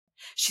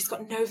She's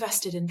got no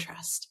vested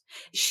interest.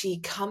 She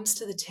comes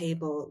to the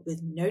table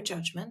with no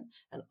judgment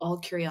and all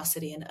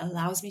curiosity and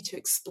allows me to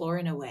explore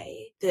in a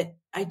way that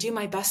I do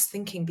my best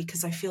thinking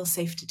because I feel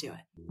safe to do it.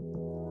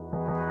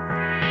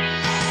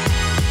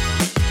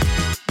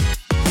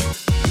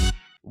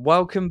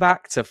 Welcome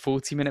back to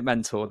 40 Minute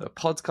Mentor, the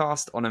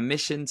podcast on a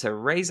mission to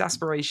raise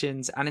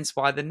aspirations and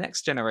inspire the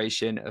next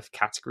generation of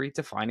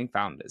category-defining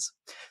founders.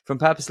 From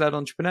purpose-led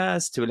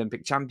entrepreneurs to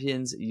Olympic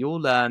champions,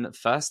 you'll learn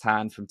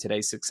firsthand from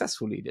today's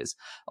successful leaders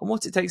on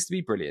what it takes to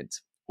be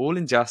brilliant, all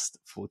in just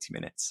 40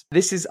 minutes.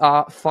 This is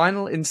our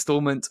final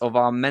installment of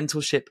our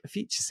Mentorship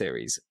feature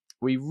series.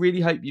 We really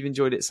hope you've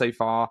enjoyed it so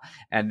far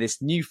and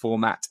this new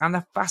format and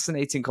the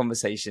fascinating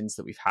conversations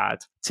that we've had.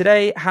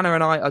 Today, Hannah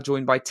and I are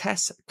joined by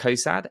Tess,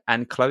 Cosad,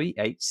 and Chloé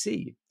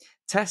HC.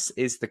 Tess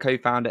is the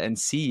co-founder and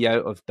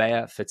CEO of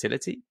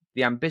Fertility,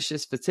 the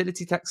ambitious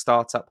fertility tech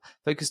startup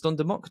focused on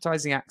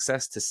democratizing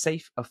access to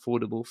safe,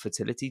 affordable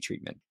fertility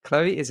treatment.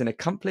 Chloé is an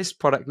accomplished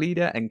product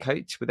leader and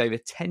coach with over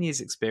 10 years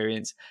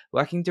experience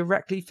working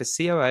directly for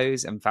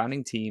COOs and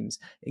founding teams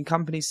in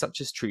companies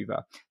such as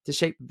Truva to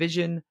shape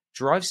vision,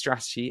 drive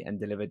strategy,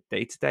 and deliver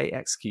day-to-day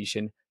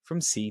execution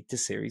from seed to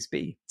Series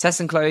B. Tess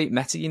and Chloé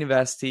met at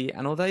university,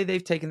 and although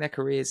they've taken their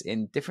careers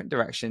in different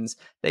directions,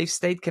 they've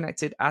stayed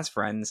connected as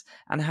friends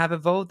and have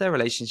evolved their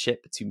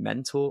relationship to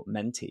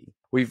mentor-mentee.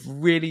 We're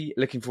really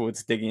looking forward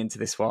to digging into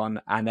this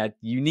one and their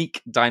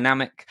unique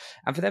dynamic,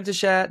 and for them to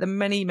share the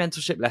many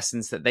mentorship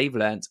lessons that they've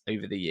learned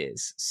over the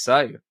years.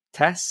 So,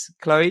 Tess,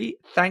 Chloé,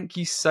 thank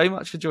you so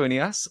much for joining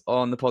us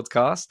on the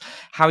podcast.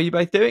 How are you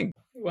both doing?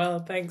 Well,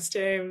 thanks,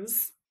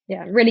 James.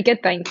 Yeah, really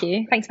good. Thank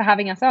you. Thanks for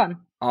having us on.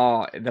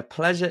 Oh, the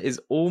pleasure is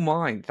all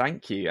mine.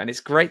 Thank you. And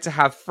it's great to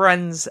have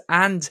friends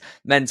and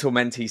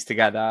mentor-mentees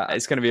together.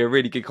 It's going to be a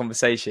really good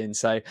conversation.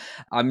 So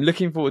I'm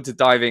looking forward to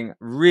diving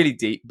really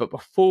deep. But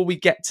before we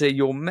get to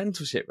your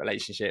mentorship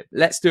relationship,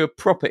 let's do a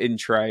proper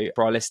intro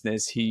for our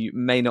listeners who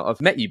may not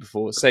have met you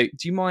before. So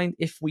do you mind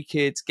if we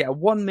could get a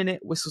 1-minute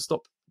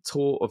whistle-stop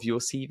tour of your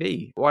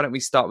CV? Why don't we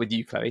start with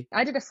you, Chloé?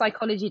 I did a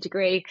psychology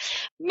degree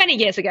many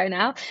years ago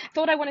now.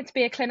 Thought I wanted to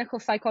be a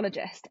clinical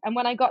psychologist. And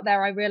when I got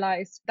there, I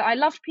realized that I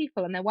loved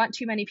people and there weren't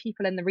too many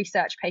people in the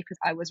research papers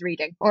I was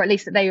reading, or at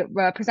least that they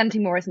were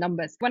presenting more as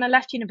numbers. When I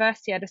left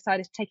university, I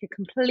decided to take a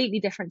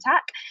completely different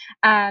tack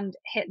and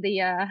hit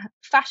the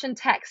fashion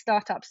tech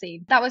startup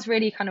scene. That was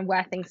really kind of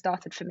where things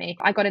started for me.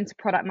 I got into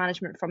product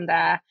management from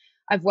there.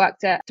 I've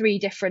worked at 3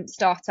 different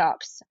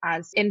startups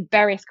as in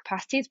various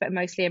capacities, but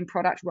mostly in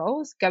product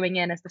roles, going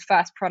in as the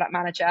first product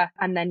manager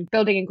and then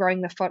building and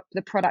growing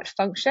the product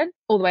function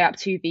all the way up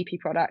to VP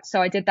product.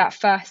 So I did that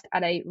first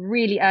at a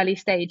really early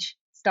stage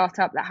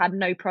startup that had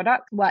no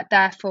product, worked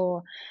there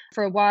for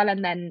a while,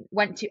 and then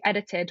went to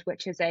Edited,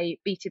 which is a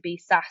B2B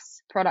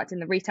SaaS product in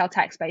the retail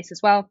tech space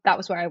as well. That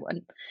was where I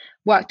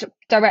worked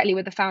directly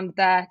with the founder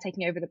there,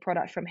 taking over the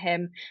product from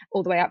him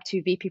all the way up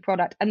to VP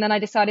product. And then I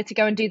decided to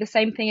go and do the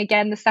same thing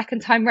again the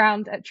second time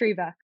round at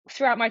Truva.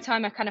 Throughout my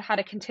time, I kind of had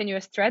a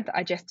continuous thread that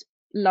I just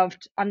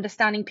loved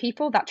understanding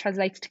people. That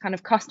translated to kind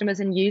of customers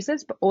and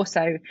users, but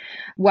also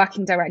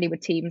working directly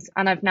with teams.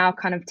 And I've now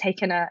kind of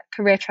taken a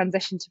career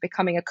transition to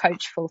becoming a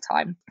coach full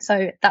time.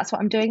 So that's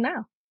what I'm doing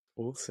now.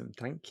 Awesome.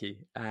 Thank you.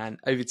 And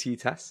over to you,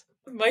 Tess.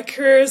 My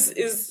career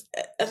is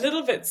a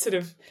little bit sort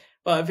of,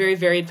 well, a very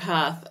varied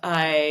path.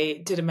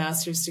 I did a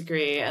master's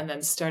degree and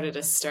then started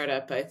a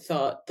startup. I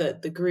thought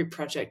that the group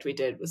project we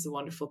did was a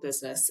wonderful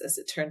business. As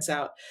it turns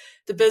out,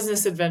 the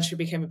business adventure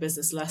became a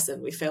business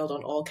lesson. We failed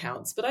on all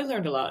counts, but I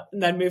learned a lot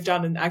and then moved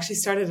on and actually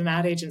started an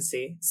ad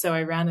agency. So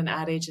I ran an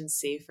ad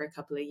agency for a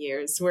couple of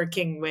years,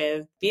 working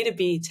with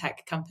B2B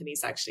tech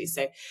companies, actually.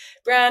 So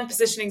brand,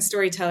 positioning,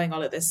 storytelling,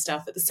 all of this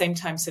stuff. At the same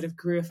time, sort of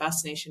grew a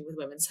fascination with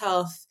women's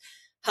health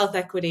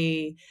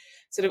equity,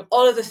 sort of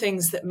all of the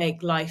things that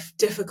make life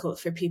difficult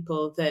for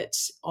people that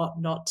ought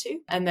not to,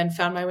 and then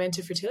found my way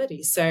into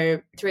fertility.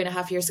 So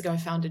 3.5 years ago, I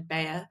founded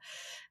Bea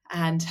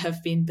and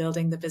have been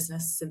building the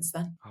business since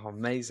then. Oh,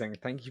 amazing.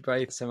 Thank you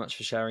both so much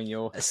for sharing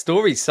your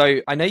stories.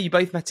 So I know you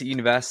both met at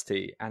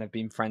university and have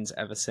been friends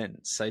ever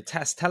since. So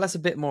Tess, tell us a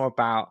bit more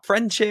about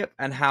friendship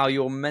and how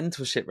your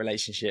mentorship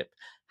relationship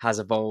has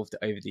evolved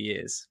over the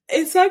years.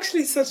 It's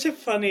actually such a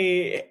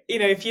funny,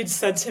 if you'd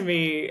said to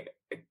me,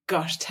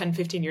 gosh, 10,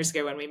 15 years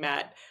ago when we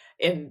met,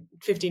 in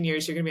 15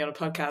 years, you're going to be on a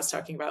podcast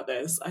talking about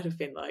this, I'd have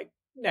been like,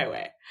 no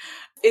way.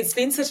 It's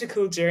been such a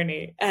cool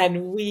journey.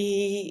 And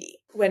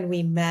when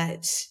we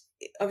met,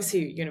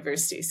 obviously at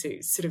university, so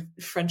sort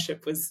of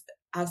friendship was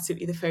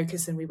absolutely the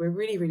focus, and we were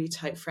really, really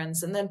tight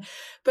friends. And then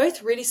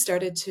both really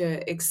started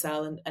to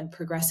excel and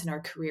progress in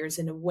our careers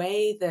in a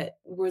way that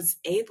was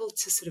able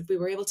to we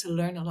were able to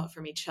learn a lot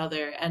from each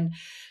other. And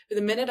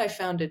the minute I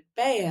founded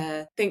Bea,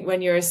 I think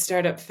when you're a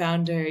startup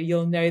founder,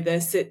 you'll know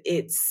this,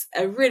 it's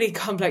a really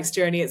complex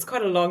journey. It's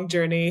quite a long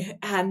journey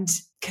and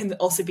can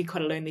also be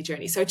quite a lonely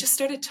journey. So I just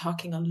started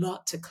talking a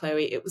lot to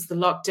Chloé. It was the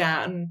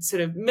lockdown,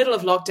 sort of middle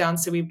of lockdown.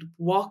 So we would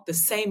walk the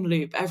same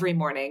loop every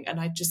morning, and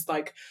I just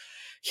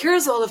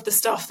here's all of the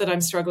stuff that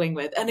I'm struggling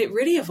with. And it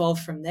really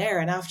evolved from there.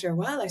 And after a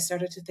while, I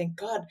started to think,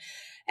 God,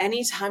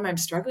 anytime I'm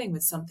struggling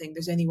with something,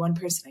 there's only one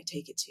person I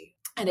take it to.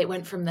 And it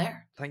went from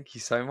there. Thank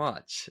you so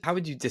much. How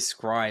would you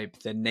describe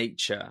the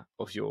nature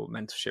of your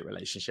mentorship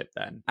relationship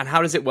then? And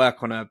how does it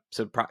work on a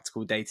sort of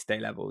practical day-to-day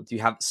level? Do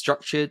you have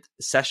structured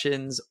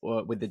sessions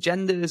or with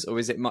agendas, or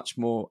is it much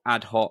more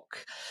ad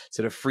hoc,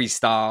 sort of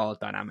freestyle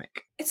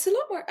dynamic? It's a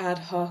lot more ad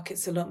hoc.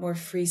 It's a lot more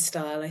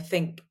freestyle. I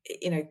think,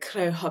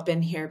 Chloé hop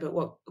in here, but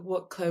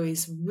what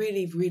Chloe's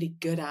really, really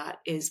good at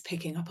is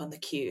picking up on the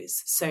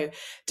cues. So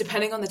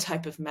depending on the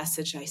type of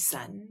message I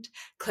send,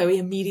 Chloé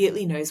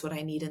immediately knows what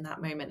I need in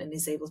that moment and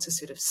is able to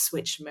sort of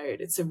switch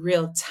mode. It's a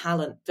real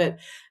talent. But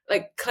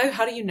like, Chloé,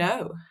 how do you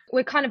know?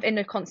 We're kind of in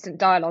a constant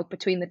dialogue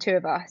between the two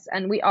of us,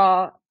 and we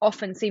are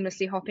often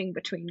seamlessly hopping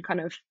between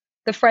kind of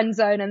the friend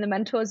zone and the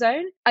mentor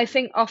zone. I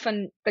think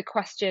often the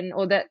question,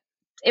 or that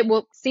it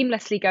will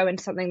seamlessly go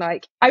into something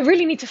like, I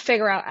really need to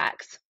figure out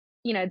X.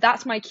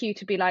 That's my cue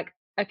to be like,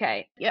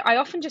 okay. I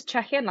often just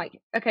check in like,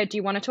 okay, do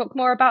you want to talk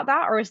more about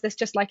that? Or is this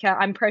just like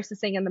I'm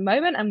processing in the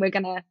moment and we're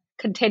going to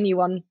continue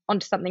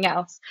onto something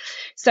else?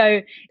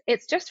 So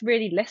it's just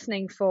really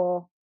listening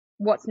for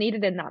what's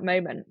needed in that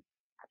moment.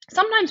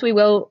 Sometimes we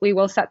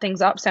will set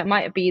things up. So it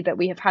might be that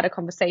we have had a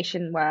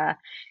conversation where,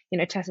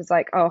 Tess is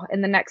like, oh,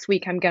 in the next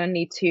week, I'm going to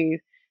need to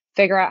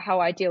figure out how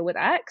I deal with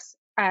X.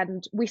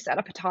 And we set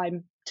up a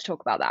time to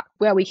talk about that,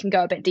 where we can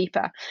go a bit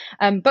deeper.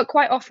 But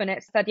quite often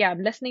it's that,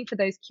 I'm listening for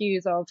those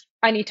cues of,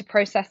 I need to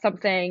process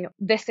something,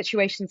 this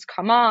situation's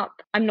come up,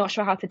 I'm not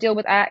sure how to deal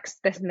with X,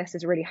 this and this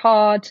is really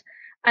hard.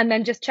 And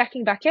then just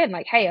checking back in,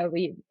 like, hey,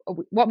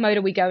 what mode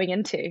are we going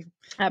into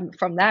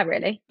from there,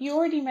 really? You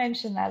already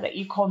mentioned that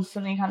you're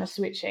constantly kind of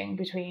switching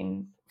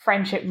between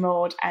friendship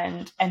mode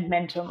and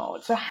mentor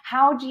mode. So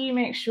how do you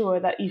make sure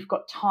that you've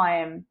got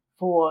time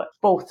for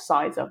both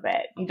sides of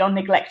it? You don't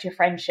neglect your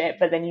friendship,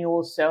 but then you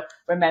also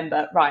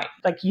remember, right,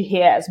 like you're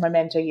here as my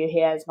mentor, you're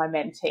here as my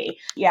mentee.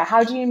 Yeah,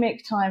 how do you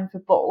make time for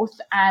both?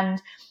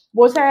 And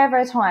was there ever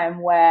a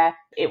time where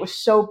it was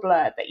so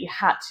blurred that you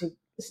had to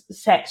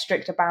set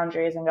stricter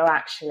boundaries and go,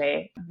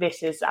 actually,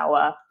 this is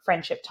our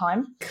friendship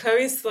time?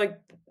 Chloe's like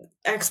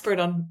expert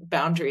on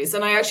boundaries.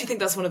 And I actually think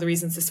that's one of the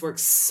reasons this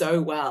works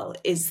so well,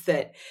 is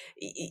that,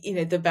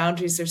 the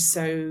boundaries are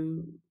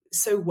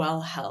so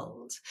well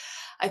held.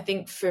 I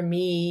think for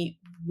me,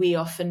 we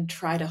often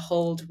try to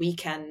hold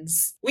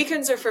weekends.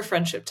 Weekends are for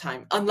friendship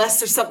time, unless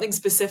there's something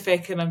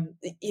specific and I'm,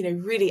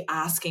 really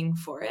asking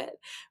for it.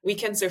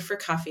 Weekends are for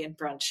coffee and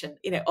brunch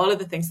and, all of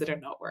the things that are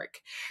not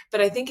work. But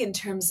I think in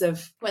terms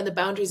of when the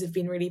boundaries have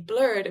been really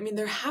blurred,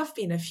 there have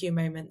been a few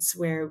moments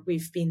where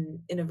we've been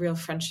in a real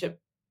friendship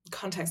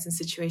context and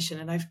situation,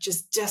 and I've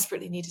just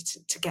desperately needed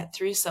to get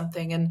through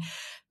something. And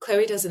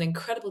Chloé does an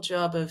incredible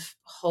job of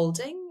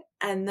holding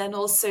and then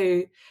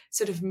also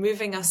sort of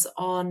moving us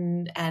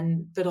on,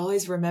 but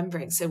always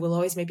remembering. So we'll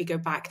always maybe go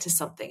back to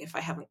something if I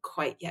haven't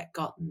quite yet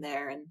gotten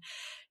there. And,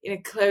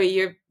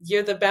 Chloé,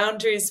 you're the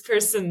boundaries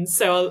person,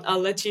 so I'll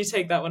let you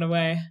take that one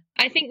away.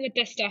 I think with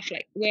this stuff,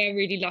 like, we're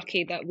really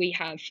lucky that we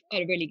have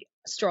a really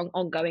strong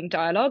ongoing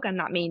dialogue, and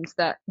that means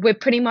that we're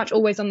pretty much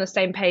always on the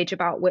same page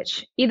about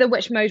either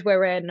which mode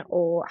we're in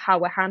or how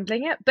we're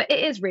handling it. But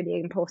it is really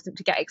important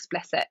to get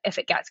explicit if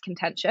it gets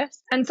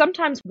contentious. And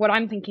sometimes what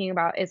I'm thinking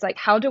about is like,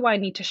 how do I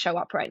need to show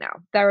up right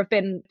now? There have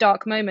been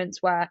dark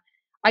moments where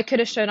I could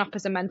have shown up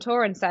as a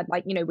mentor and said,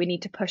 like, we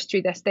need to push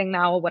through this thing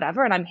now or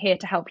whatever, and I'm here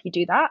to help you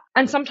do that.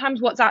 And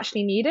sometimes what's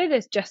actually needed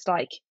is just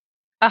like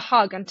a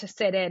hug and to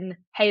sit in,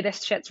 hey,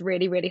 this shit's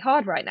really, really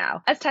hard right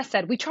now. As Tess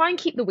said, we try and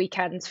keep the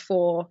weekends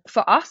for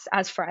us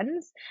as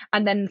friends,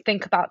 and then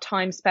think about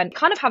time spent,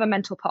 kind of have a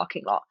mental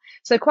parking lot.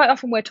 So quite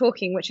often we're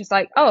talking, which is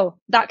like, oh,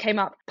 that came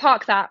up,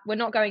 park that. We're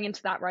not going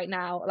into that right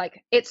now.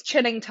 Like, it's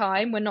chilling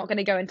time. We're not going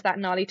to go into that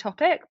gnarly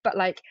topic, but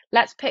like,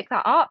 let's pick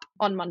that up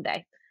on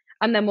Monday.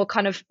 And then we'll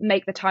kind of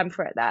make the time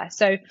for it there.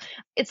 So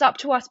it's up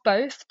to us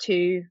both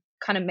to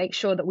kind of make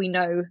sure that we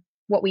know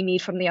what we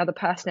need from the other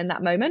person in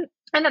that moment.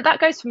 And that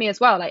goes for me as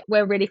well. Like,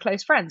 we're really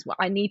close friends.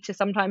 I need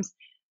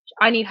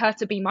her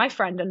to be my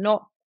friend and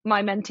not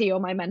my mentee or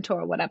my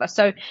mentor or whatever.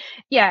 So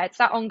yeah, it's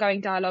that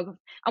ongoing dialogue.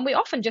 And we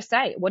often just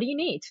say, what do you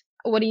need?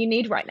 What do you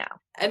need right now?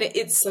 And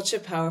it's such a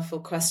powerful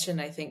question.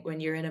 I think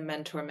when you're in a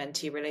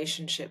mentor-mentee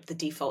relationship, the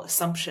default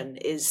assumption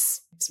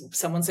is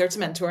someone's there to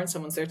mentor and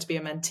someone's there to be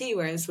a mentee.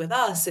 Whereas with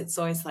us, it's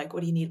always like,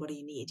 what do you need? What do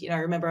you need? I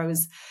remember it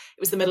was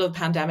the middle of the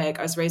pandemic.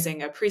 I was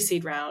raising a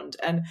pre-seed round.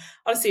 And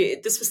honestly,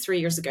 this was 3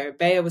 years ago.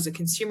 Bea was a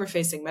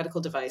consumer-facing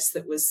medical device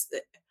that was,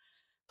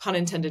 pun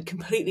intended,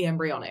 completely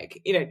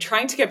embryonic.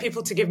 Trying to get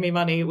people to give me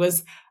money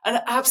was an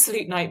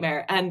absolute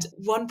nightmare. And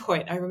one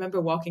point, I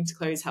remember walking to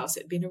Chloe's house.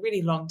 It had been a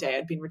really long day.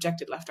 I'd been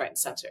rejected left, right, and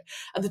center.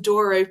 And the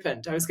door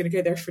opened. I was going to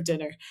go there for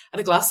dinner.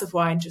 And a glass of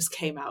wine just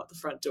came out the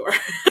front door.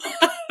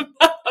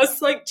 I was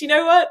like, do you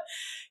know what?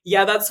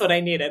 Yeah, that's what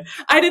I needed.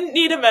 I didn't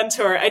need a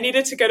mentor. I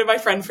needed to go to my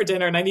friend for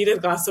dinner, and I needed a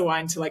glass of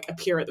wine to like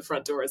appear at the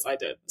front door as I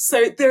did.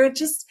 So there are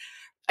just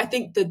I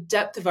think the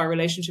depth of our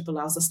relationship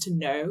allows us to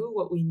know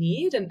what we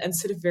need and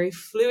sort of very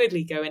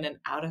fluidly go in and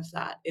out of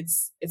that.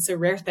 It's a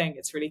rare thing.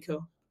 It's really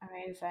cool.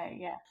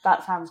 Amazing. Yeah,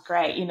 that sounds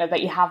great.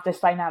 That you have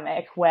this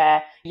dynamic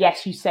where,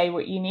 yes, you say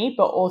what you need,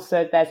 but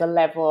also there's a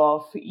level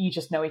of you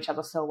just know each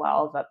other so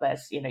well that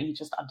there's, you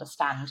just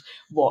understand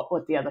what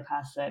the other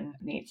person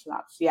needs. So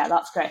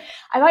that's great.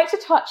 I'd like to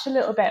touch a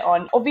little bit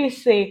on,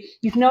 obviously,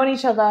 you've known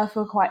each other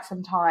for quite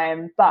some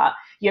time, but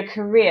your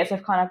careers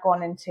have kind of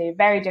gone into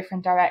very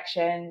different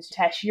directions.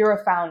 Tess, you're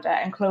a founder,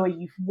 and Chloé,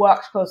 you've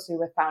worked closely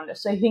with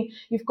founders. So I think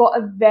you've got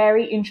a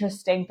very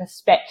interesting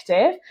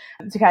perspective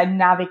to kind of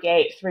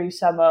navigate through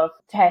some of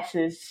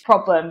Tess's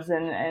problems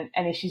and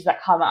issues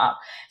that come up.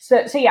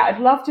 So yeah,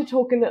 I'd love to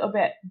talk a little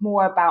bit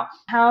more about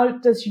how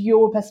does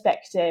your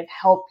perspective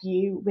help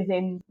you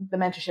within the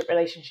mentorship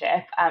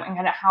relationship, and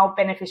kind of how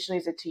beneficial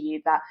is it to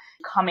you that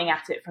coming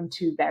at it from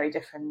two very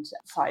different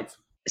sides?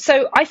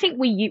 So I think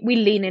we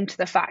lean into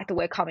the fact that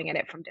we're coming at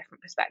it from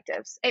different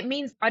perspectives. It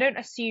means I don't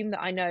assume that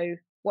I know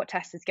what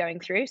Tess is going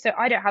through. So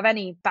I don't have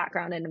any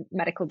background in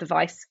medical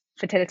device,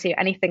 fertility, or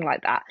anything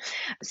like that.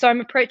 So I'm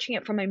approaching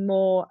it from a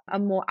more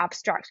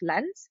abstract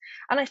lens.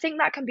 And I think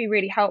that can be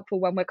really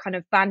helpful when we're kind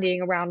of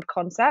bandying around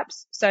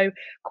concepts. So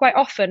quite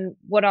often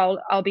what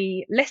I'll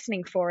be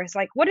listening for is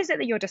like, what is it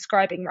that you're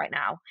describing right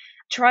now?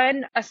 Try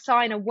and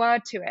assign a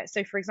word to it.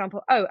 So for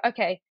example, oh,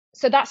 okay,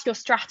 so that's your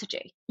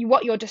strategy.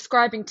 What you're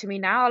describing to me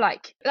now,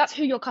 like that's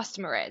who your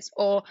customer is,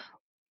 or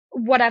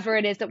whatever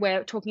it is that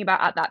we're talking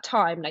about at that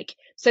time. Like,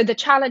 so the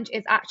challenge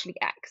is actually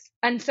X.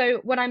 And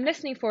so what I'm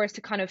listening for is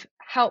to kind of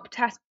help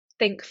Tess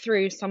think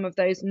through some of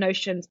those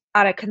notions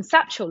at a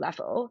conceptual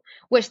level,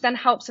 which then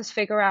helps us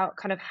figure out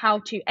kind of how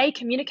to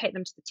communicate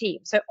them to the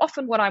team. So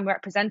often what I'm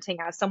representing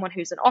as someone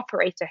who's an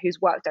operator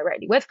who's worked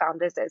directly with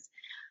founders is,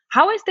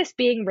 how is this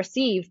being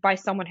received by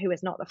someone who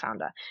is not the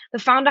founder? The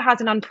founder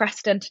has an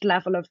unprecedented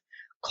level of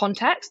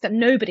context that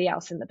nobody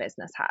else in the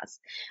business has.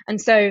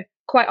 And so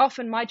quite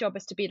often my job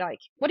is to be like,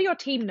 what do your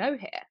team know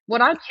here?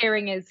 What I'm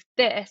hearing is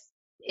this.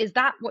 Is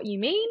that what you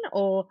mean?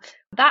 Or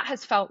that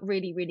has felt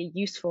really, really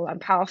useful and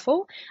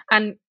powerful.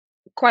 And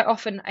quite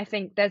often I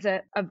think there's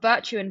a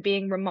virtue in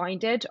being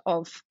reminded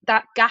of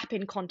that gap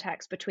in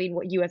context between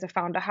what you as a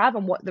founder have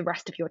and what the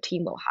rest of your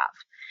team will have.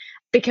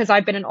 Because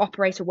I've been an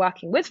operator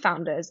working with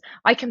founders,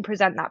 I can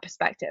present that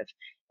perspective.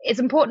 It's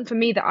important for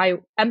me that I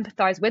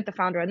empathize with the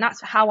founder, and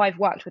that's how I've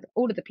worked with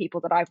all of the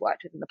people that I've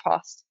worked with in the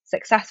past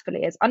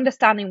successfully, is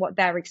understanding what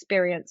their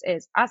experience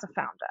is as a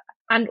founder,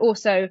 and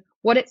also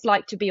what it's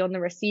like to be on the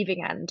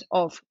receiving end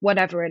of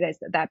whatever it is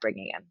that they're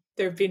bringing in.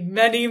 There have been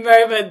many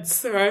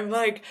moments where I'm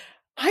like,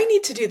 I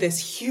need to do this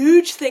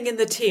huge thing in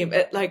the team.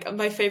 Like,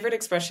 my favorite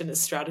expression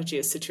is strategy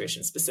is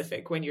situation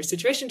specific. When your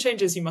situation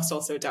changes, you must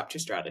also adapt your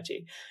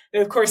strategy.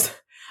 And of course,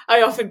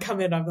 I often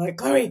come in, I'm like,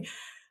 Chloé,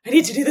 I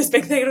need to do this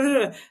big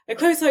thing. And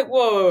Chloe's like,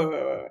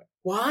 whoa,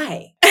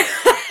 why?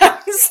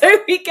 So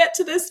we get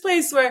to this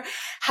place where,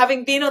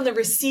 having been on the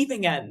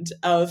receiving end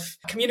of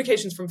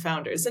communications from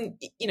founders, and,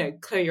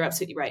 Chloe, you're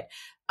absolutely right.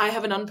 I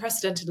have an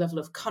unprecedented level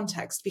of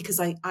context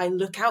because I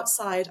look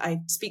outside,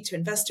 I speak to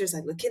investors, I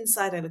look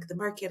inside, I look at the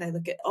market, I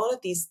look at all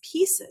of these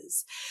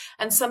pieces.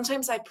 And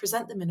sometimes I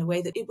present them in a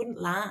way that it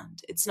wouldn't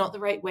land. It's not the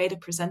right way to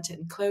present it.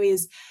 And Chloe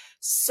is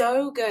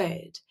so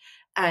good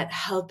at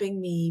helping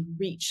me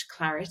reach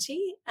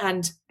clarity,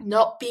 and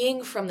not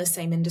being from the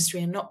same industry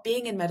and not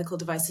being in medical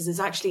devices is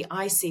actually,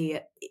 I see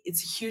it,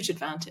 it's a huge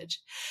advantage,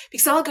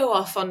 because I'll go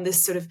off on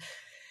this sort of,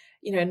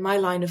 in my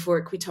line of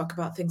work, we talk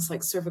about things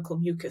like cervical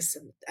mucus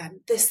and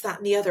this, that,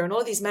 and the other, and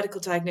all these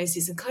medical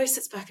diagnoses. And Chloe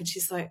sits back and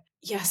she's like,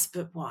 yes,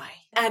 but why?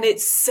 And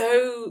it's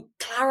so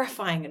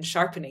clarifying and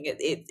sharpening.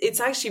 It's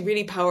actually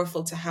really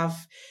powerful to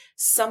have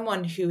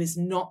someone who is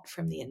not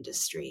from the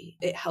industry.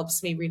 It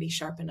helps me really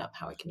sharpen up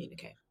how I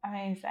communicate.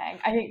 Amazing.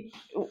 I think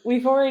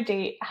we've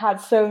already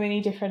had so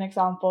many different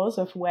examples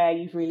of where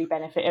you've really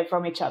benefited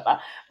from each other.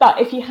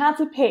 But if you had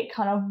to pick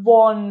kind of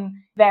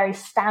one very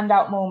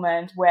standout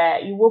moment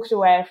where you walked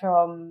away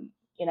from,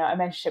 a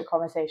mentorship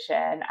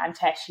conversation and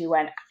Tess, you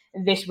went,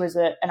 this was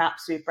an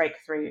absolute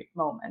breakthrough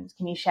moment.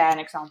 Can you share an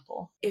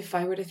example? If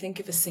I were to think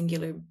of a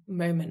singular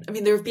moment, I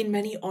mean, there have been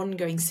many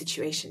ongoing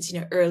situations.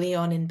 Early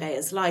on in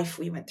Bea's life,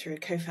 we went through a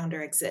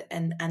co-founder exit,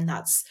 and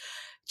that's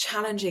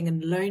challenging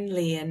and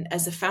lonely. And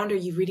as a founder,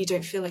 you really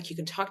don't feel like you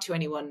can talk to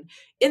anyone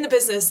in the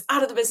business,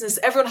 out of the business.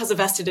 Everyone has a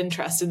vested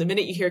interest. And the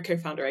minute you hear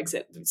co-founder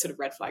exit, sort of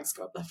red flags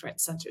go up left, right, and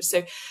center.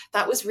 So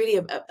that was really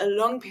a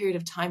long period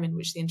of time in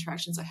which the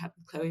interactions I had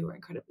with Chloe were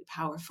incredibly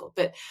powerful.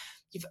 But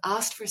you've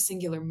asked for a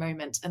singular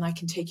moment, and I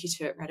can take you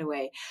to it right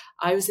away.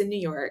 I was in New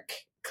York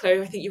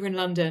Chloé, I think you were in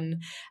London,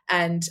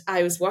 and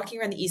I was walking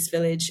around the East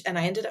Village, and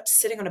I ended up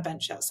sitting on a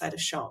bench outside a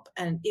shop,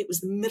 and it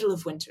was the middle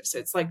of winter. So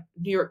it's like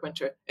New York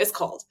winter. It's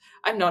cold.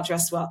 I'm not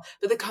dressed well,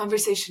 but the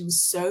conversation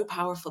was so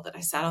powerful that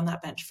I sat on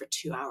that bench for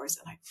 2 hours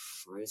and I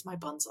froze my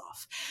buns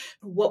off.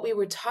 What we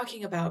were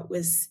talking about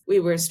was we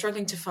were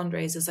struggling to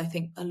fundraise, as I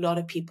think a lot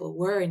of people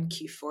were in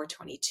Q4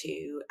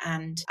 22.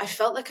 And I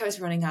felt like I was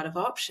running out of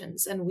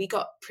options. And we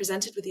got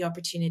presented with the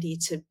opportunity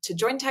to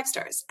join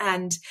Techstars.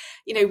 And,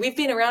 you know, we've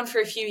been around for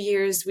a few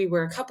years. We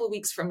were a couple of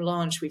weeks from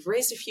launch. We've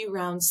raised a few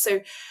rounds.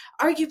 So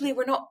arguably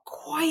we're not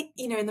quite,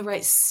 you know, in the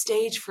right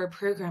stage for a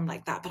program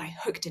like that, but I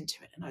hooked into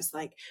it. And I was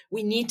like,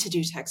 we need to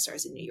do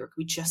Techstars in New York.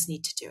 We just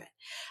need to do it.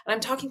 And I'm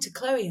talking to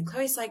Chloé, and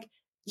Chloé's like,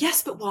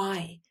 yes, but why?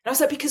 And I was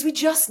like, because we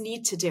just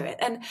need to do it.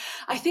 And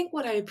I think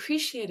what I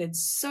appreciated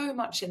so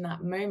much in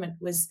that moment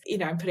was, you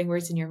know, I'm putting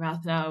words in your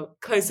mouth now,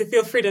 Chloé, so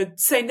feel free to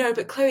say no,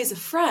 but Chloé as a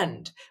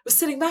friend was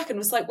sitting back and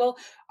was like, well,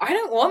 I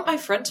don't want my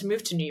friend to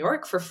move to New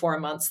York for 4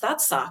 months.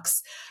 That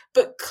sucks.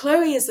 But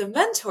Chloé as a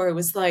mentor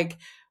was like,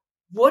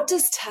 what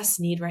does Tess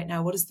need right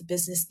now? What does the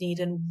business need?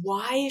 And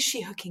why is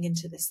she hooking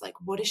into this? Like,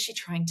 what is she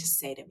trying to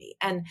say to me?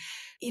 And,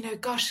 you know,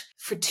 gosh,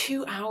 for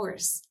 2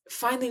 hours,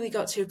 finally we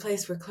got to a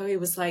place where Chloé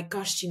was like,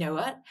 gosh, do you know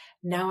what?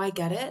 Now I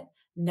get it.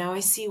 Now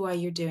I see why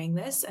you're doing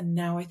this. And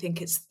now I think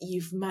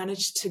you've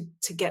managed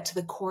to get to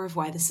the core of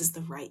why this is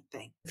the right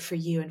thing for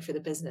you and for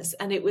the business.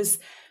 And it was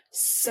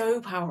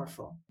so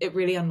powerful. It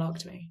really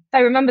unlocked me. I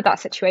remember that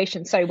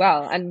situation so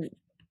well. And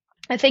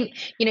I think,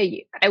 you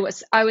know,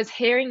 I was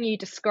hearing you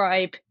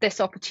describe this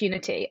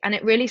opportunity, and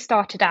it really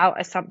started out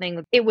as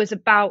something, it was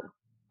about,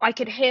 I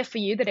could hear for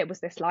you that it was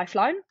this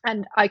lifeline.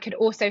 And I could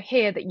also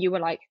hear that you were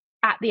like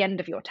at the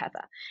end of your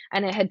tether.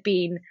 And it had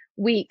been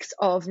weeks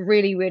of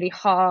really, really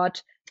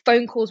hard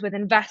phone calls with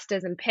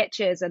investors and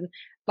pitches and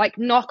like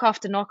knock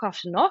after knock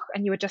after knock.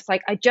 And you were just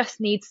like, I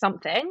just need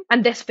something.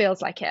 And this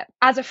feels like it.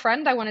 As a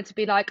friend, I wanted to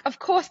be like, of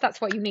course,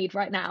 that's what you need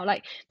right now.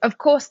 Like, of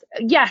course,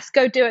 yes,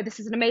 go do it. This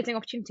is an amazing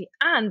opportunity.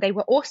 And they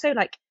were also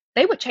like,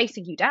 they were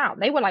chasing you down.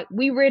 They were like,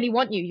 we really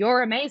want you.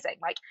 You're amazing.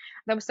 Like,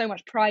 there was so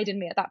much pride in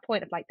me at that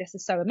point of like, this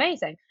is so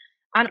amazing.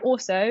 And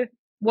also,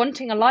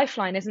 wanting a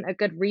lifeline isn't a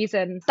good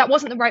reason. That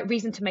wasn't the right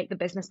reason to make the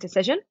business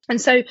decision.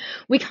 And so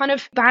we kind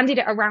of bandied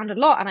it around a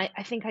lot. And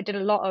I think I did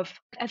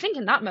I think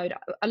in that mode,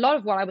 a lot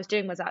of what I was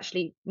doing was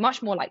actually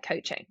much more like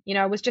coaching. You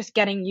know, I was just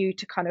getting you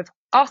to kind of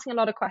asking a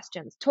lot of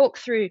questions, talk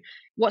through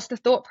what's the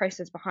thought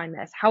process behind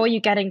this? How are you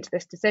getting to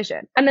this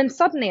decision? And then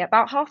suddenly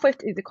about halfway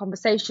through the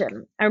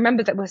conversation, I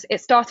remember it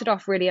started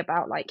off really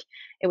about like,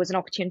 it was an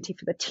opportunity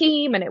for the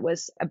team and it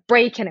was a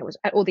break and it was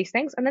all these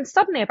things. And then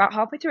suddenly about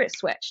halfway through it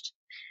switched.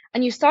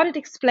 And you started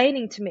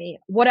explaining to me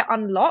what it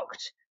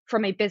unlocked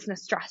from a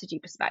business strategy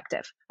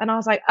perspective. And I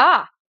was like,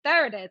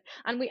 there it is.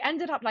 And we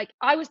ended up like,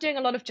 I was doing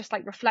a lot of just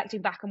like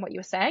reflecting back on what you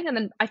were saying. And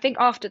then I think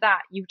after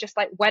that, you just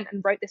like went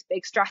and wrote this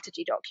big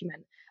strategy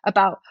document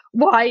about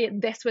why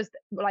this was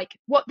like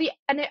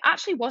and it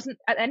actually wasn't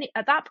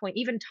at that point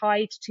even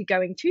tied to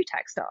going to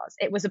Techstars.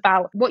 It was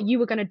about what you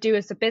were going to do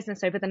as a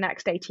business over the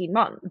next 18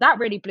 months. That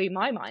really blew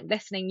my mind,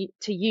 listening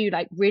to you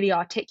like really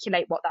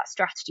articulate what that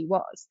strategy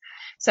was.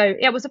 So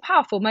it was a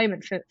powerful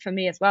moment for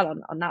me as well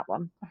on that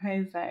one.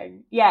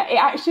 Amazing. Yeah, it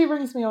actually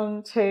brings me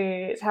on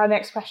to our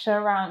next question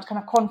around kind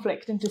of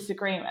conflict and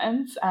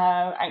disagreement.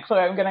 And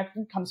Chloé, I'm going to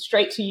come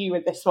straight to you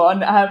with this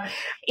one.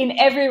 In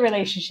every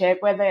relationship,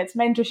 whether it's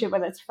mentorship,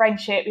 whether it's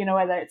friendship, you know,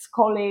 whether it's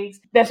colleagues,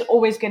 there's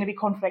always going to be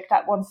conflict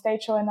at one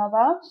stage or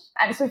another.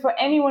 And so for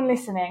anyone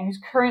listening who's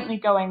currently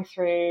going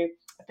through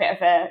a bit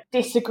of a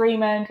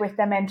disagreement with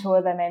their mentor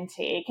or their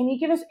mentee, can you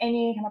give us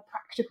any kind of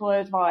practical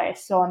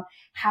advice on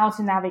how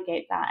to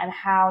navigate that and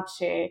how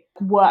to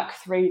work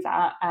through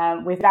that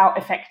without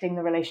affecting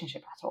the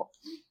relationship at all?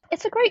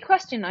 It's a great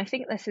question. I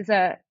think this is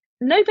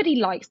nobody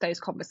likes those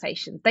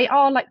conversations. They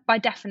are like by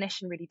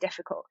definition really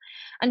difficult.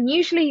 And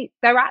usually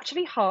they're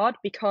actually hard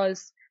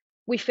because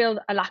we feel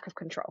a lack of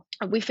control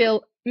and we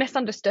feel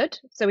misunderstood.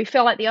 So we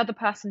feel like the other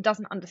person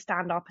doesn't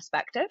understand our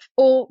perspective,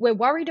 or we're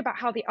worried about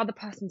how the other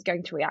person's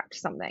going to react to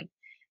something.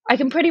 I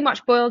can pretty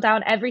much boil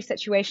down every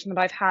situation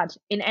that I've had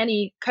in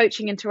any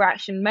coaching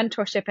interaction,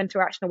 mentorship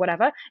interaction, or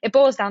whatever. It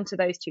boils down to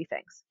those two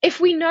things. If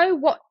we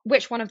know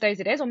which one of those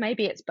it is, or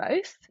maybe it's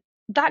both,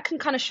 that can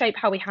kind of shape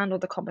how we handle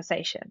the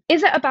conversation.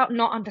 Is it about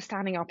not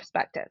understanding our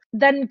perspective?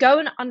 Then go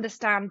and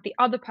understand the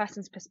other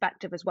person's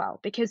perspective as well.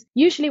 Because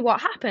usually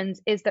what happens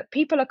is that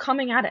people are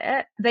coming at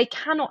it, they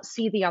cannot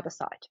see the other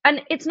side.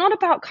 And it's not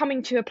about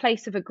coming to a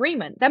place of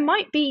agreement. There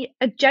might be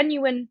a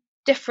genuine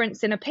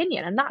difference in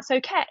opinion, and that's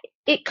okay.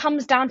 It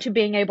comes down to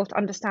being able to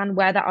understand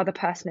where that other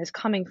person is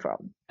coming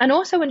from. And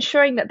also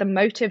ensuring that the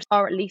motives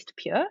are at least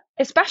pure,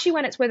 especially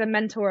when it's with a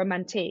mentor or a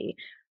mentee.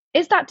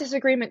 Is that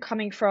disagreement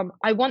coming from,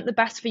 I want the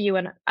best for you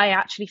and I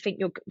actually think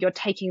you're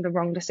taking the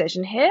wrong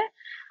decision here?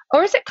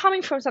 Or is it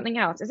coming from something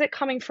else? Is it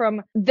coming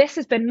from, this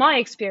has been my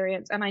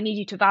experience and I need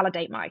you to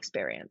validate my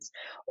experience?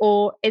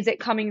 Or is it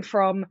coming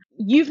from,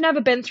 you've never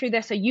been through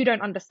this, so you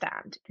don't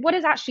understand? What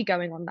is actually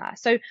going on there?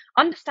 So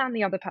understand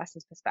the other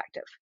person's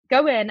perspective.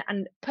 Go in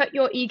and put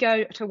your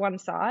ego to one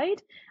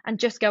side and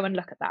just go and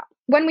look at that.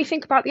 When we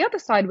think about the other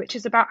side, which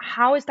is about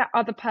how is that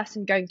other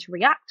person going to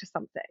react to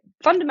something,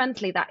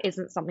 fundamentally, that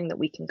isn't something that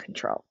we can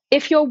control.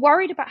 If you're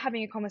worried about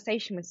having a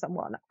conversation with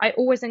someone, I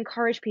always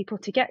encourage people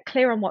to get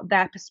clear on what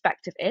their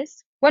perspective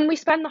is. When we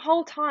spend the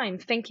whole time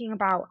thinking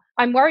about,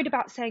 I'm worried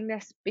about saying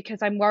this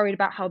because I'm worried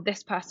about how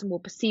this person will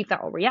perceive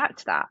that or react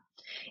to that.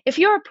 If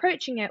you're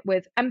approaching it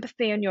with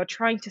empathy and you're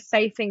trying to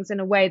say things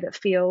in a way that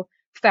feel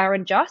fair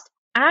and just,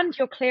 and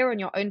you're clear on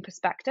your own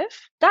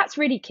perspective, that's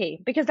really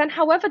key, because then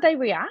however they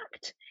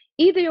react,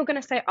 either you're going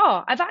to say,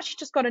 oh, I've actually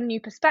just got a new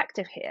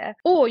perspective here,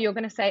 or you're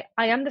going to say,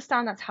 I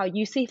understand that's how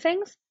you see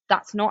things.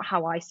 That's not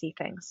how I see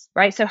things,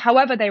 right? So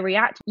however they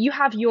react, you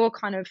have your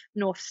kind of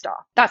North Star.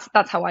 That's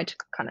how I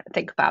kind of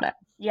think about it.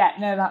 Yeah,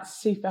 no,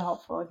 that's super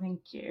helpful.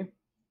 Thank you.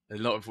 A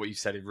lot of what you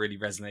said is really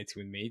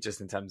resonating with me,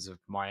 just in terms of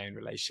my own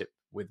relationship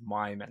with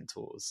my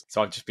mentors.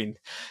 So I've just been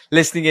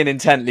listening in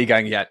intently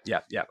going, yeah,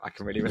 I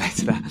can really relate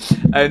to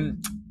that.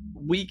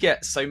 We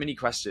get so many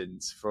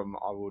questions from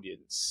our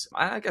audience.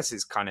 I guess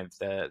it's kind of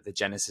the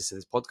genesis of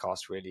this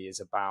podcast really is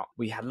about,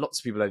 we had lots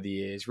of people over the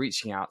years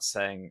reaching out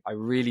saying, I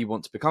really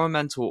want to become a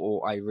mentor,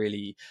 or I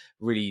really,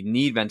 really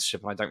need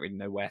mentorship and I don't really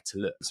know where to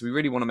look. So we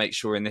really want to make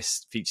sure in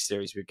this feature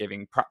series, we're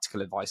giving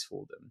practical advice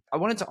for them. I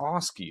wanted to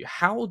ask you,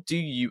 how do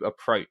you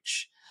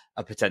approach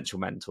a potential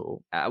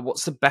mentor?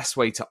 What's the best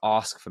way to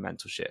ask for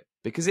mentorship?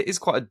 Because it is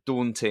quite a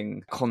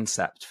daunting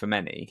concept for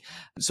many.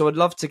 So I'd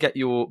love to get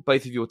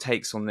both of your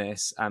takes on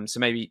this. So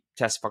maybe,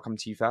 Tess, if I come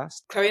to you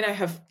first. Chloé and I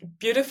have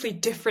beautifully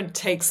different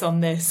takes on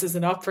this as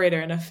an operator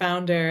and a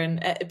founder.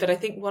 But I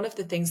think one of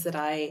the things that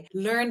I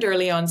learned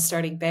early on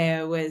starting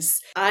Bea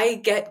was I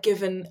get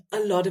given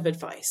a lot of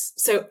advice.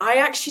 So I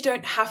actually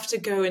don't have to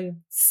go and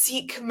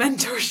seek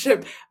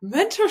mentorship.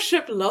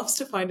 Mentorship loves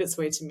to find its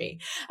way to me.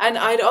 And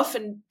I'd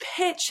often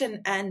pitch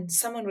and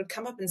someone would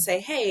come up and say,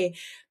 hey,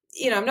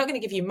 I'm not going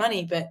to give you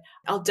money, but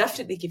I'll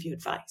definitely give you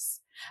advice.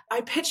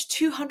 I pitched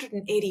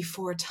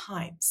 284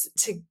 times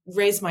to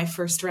raise my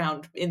first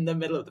round in the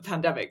middle of the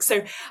pandemic.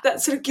 So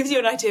that sort of gives you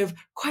an idea of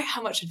quite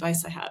how much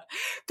advice I had.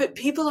 But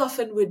people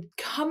often would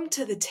come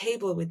to the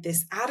table with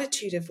this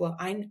attitude of, well,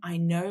 I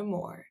know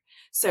more,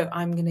 so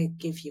I'm going to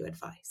give you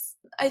advice.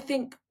 I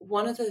think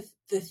one of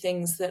the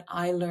things that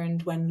I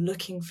learned when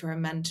looking for a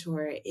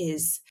mentor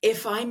is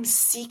if I'm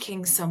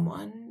seeking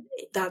someone,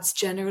 that's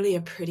generally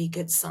a pretty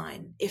good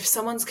sign. If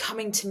someone's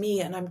coming to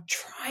me and I'm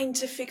trying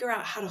to figure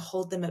out how to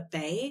hold them at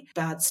bay,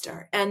 bad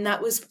start. And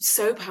that was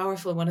so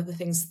powerful. One of the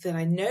things that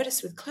I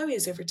noticed with Chloé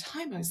is over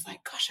time, I was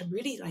like, gosh, I'm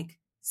really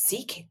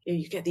seeking.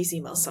 You get these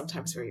emails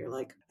sometimes where you're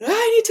like,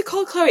 I need to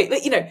call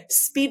Chloé,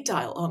 speed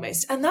dial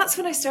almost. And that's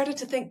when I started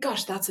to think,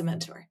 gosh, that's a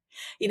mentor.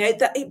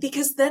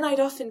 Because then I'd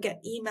often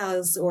get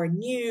emails or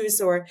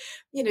news or,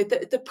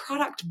 the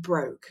product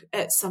broke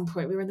at some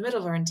point. We were in the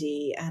middle of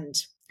R&D and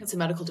it's a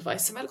medical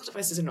device. So medical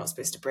devices are not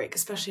supposed to break,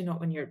 especially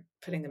not when you're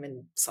putting them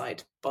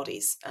inside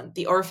bodies. And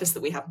the orifice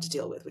that we happen to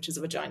deal with, which is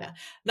a vagina,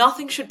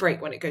 nothing should break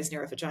when it goes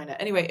near a vagina.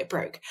 Anyway, it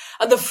broke.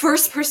 And the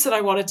first person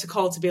I wanted to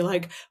call to be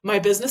like, my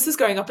business is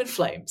going up in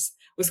flames,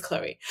 was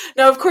Chloé.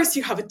 Now, of course,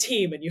 you have a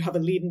team and you have a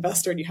lead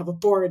investor and you have a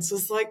board. So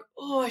it's like,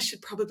 I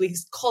should probably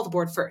call the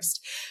board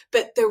first.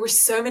 But there were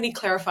so many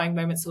clarifying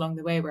moments along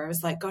the way where I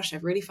was like, gosh,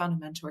 I've really found a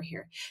mentor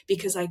here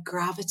because I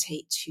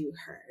gravitate to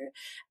her.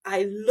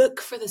 I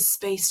look for the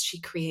space she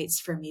creates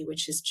for me,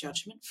 which is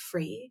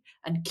judgment-free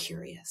and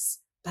curious.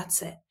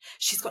 That's it.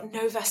 She's got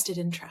no vested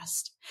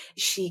interest.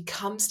 She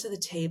comes to the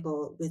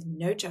table with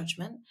no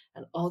judgment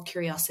and all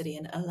curiosity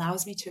and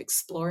allows me to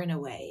explore in a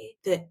way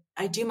that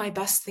I do my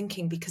best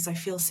thinking because I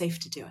feel safe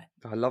to do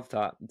it. I love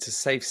that. It's a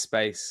safe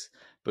space,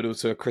 but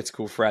also a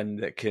critical friend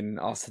that can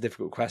ask the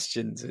difficult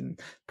questions and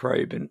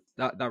probe. And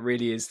that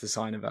really is the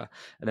sign of an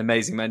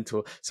amazing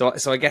mentor. So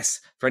I guess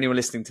for anyone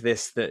listening to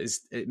this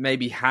it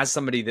maybe has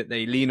somebody that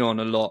they lean on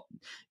a lot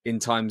in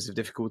times of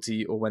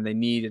difficulty or when they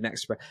need an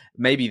extra,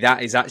 maybe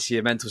that is actually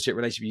a mentorship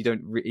relationship you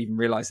don't even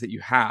realize that you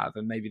have.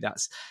 And maybe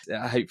that's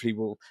hopefully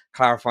will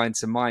clarify in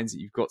some minds that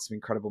you've got some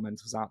incredible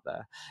mentors out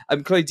there.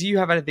 Chloé, do you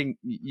have anything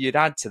you'd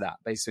add to that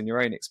based on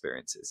your own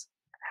experiences?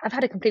 I've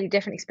had a completely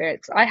different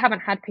experience. I haven't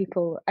had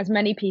as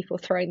many people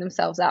throwing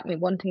themselves at me,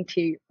 wanting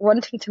to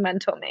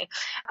mentor me.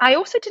 I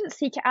also didn't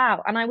seek it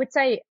out. And I would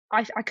say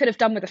I could have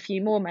done with a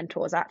few more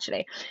mentors,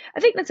 actually. I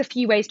think there's a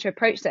few ways to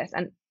approach this.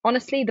 And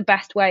honestly, the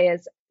best way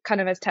is kind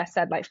of, as Tess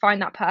said,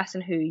 find that person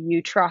who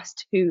you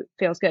trust, who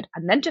feels good,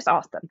 and then just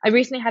ask them. I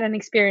recently had an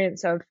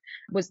experience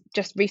was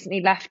just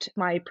recently left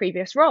my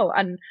previous role.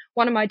 And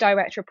one of my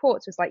direct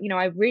reports was like,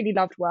 I really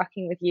loved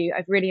working with you.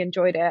 I've really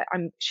enjoyed it.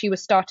 She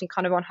was starting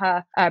kind of on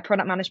her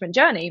product management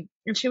journey.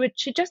 And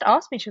she just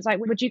asked me, she was like,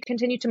 would you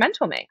continue to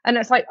mentor me? And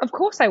it's like, of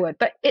course I would.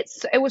 But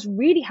it was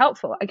really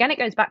helpful. Again, it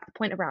goes back to the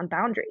point around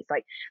boundaries.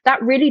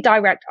 That really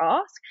direct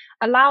ask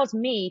allows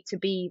me to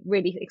be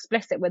really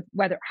explicit with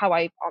how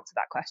I answer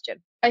that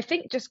question. I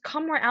think just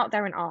come right out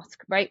there and ask,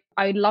 right?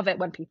 I love it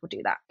when people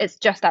do that. It's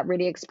just that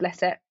really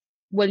explicit,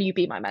 will you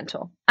be my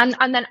mentor? And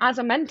then as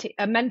a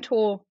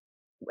mentor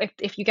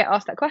if you get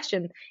asked that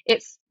question,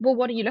 it's, well,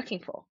 what are you looking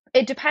for?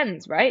 It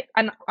depends, right?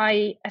 And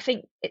I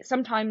think it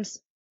sometimes,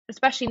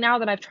 especially now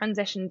that I've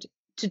transitioned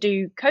to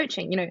do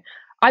coaching,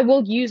 I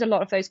will use a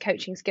lot of those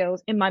coaching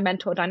skills in my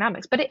mentor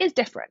dynamics, but it is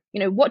different.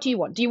 What do you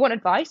want? Do you want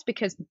advice?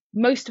 Because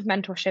most of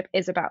mentorship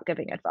is about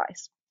giving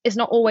advice. It's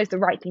not always the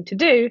right thing to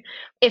do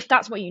if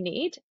that's what you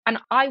need. And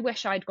I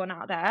wish I'd gone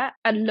out there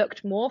and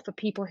looked more for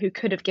people who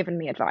could have given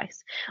me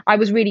advice. I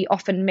was really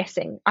often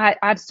missing. I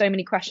had so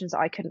many questions that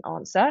I couldn't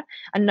answer,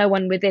 and no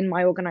one within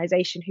my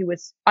organization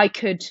I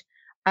could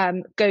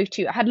go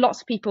to. I had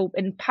lots of people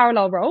in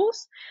parallel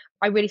roles.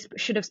 I really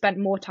should have spent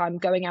more time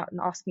going out and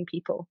asking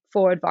people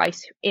for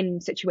advice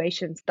in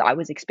situations that I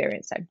was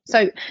experiencing.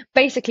 So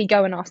basically,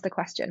 go and ask the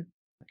question.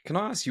 Can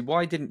I ask you,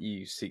 why didn't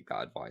you seek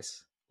that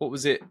advice? What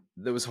was it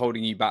that was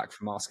holding you back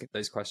from asking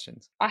those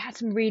questions? I had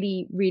some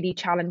really, really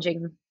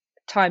challenging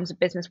times of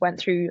business, went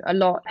through a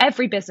lot.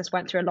 Every business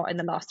went through a lot in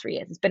the last 3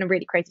 years. It's been a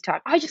really crazy time.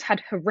 I just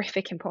had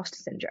horrific imposter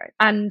syndrome.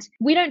 And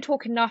we don't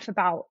talk enough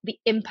about the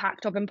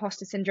impact of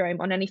imposter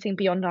syndrome on anything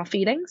beyond our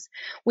feelings.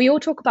 We all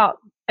talk about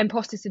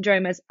imposter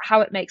syndrome as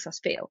how it makes us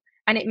feel.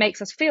 And it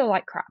makes us feel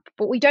like crap.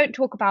 But we don't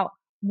talk about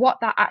what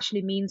that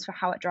actually means for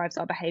how it drives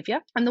our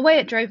behavior. And the way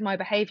it drove my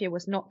behavior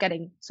was not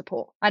getting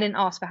support. I didn't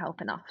ask for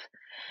help enough.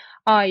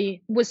 I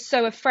was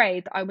so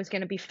afraid that I was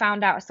going to be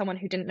found out as someone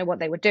who didn't know what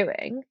they were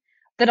doing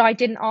that I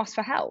didn't ask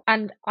for help.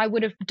 And I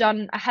would have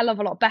done a hell of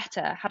a lot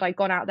better had I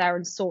gone out there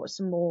and sought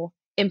some more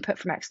input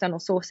from external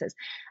sources.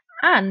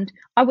 And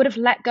I would have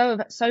let go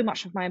of so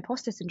much of my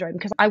imposter syndrome,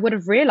 because I would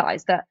have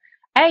realized that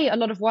a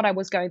lot of what I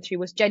was going through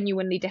was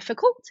genuinely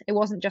difficult. It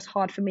wasn't just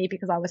hard for me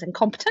because I was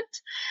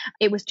incompetent.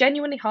 It was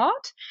genuinely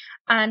hard.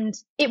 And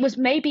it was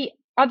maybe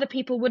other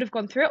people would have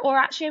gone through it, or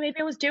actually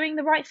maybe I was doing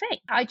the right thing.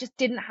 I just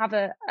didn't have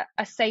a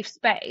safe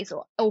space,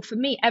 or for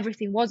me,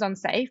 everything was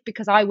unsafe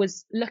because I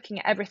was looking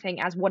at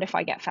everything as, what if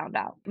I get found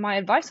out? My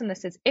advice on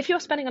this is, if you're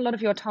spending a lot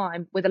of your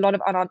time with a lot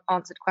of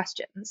unanswered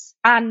questions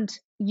and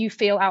you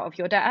feel out of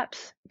your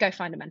depth, go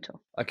find a mentor.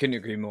 I couldn't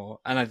agree more.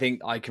 And I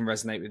think I can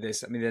resonate with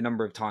this. I mean, the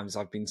number of times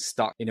I've been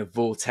stuck in a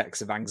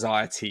vortex of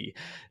anxiety,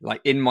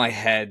 like in my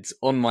head,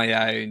 on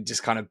my own,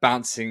 just kind of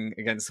bouncing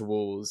against the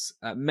walls,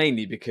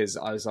 mainly because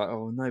I was like,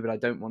 oh no, but I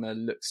don't want to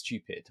look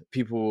stupid.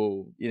 People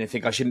will,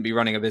 think I shouldn't be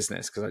running a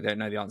business because I don't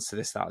know the answer to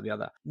this, that, or the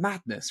other.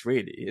 Madness,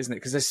 really, isn't it?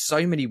 Because there's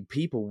so many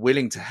people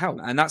willing to help.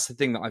 And that's the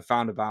thing that I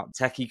found about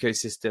tech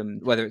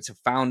ecosystem, whether it's a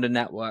founder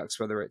networks,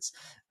 whether it's,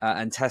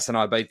 and Tess and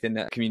I are both in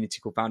a community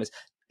called Founders.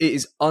 It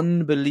is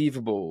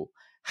unbelievable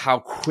how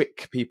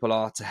quick people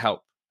are to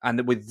help,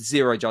 and with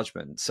zero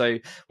judgment. So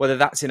whether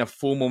that's in a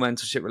formal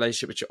mentorship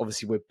relationship, which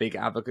obviously we're big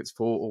advocates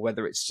for, or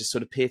whether it's just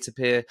sort of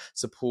peer-to-peer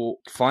support,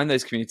 find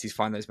those communities,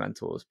 find those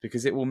mentors,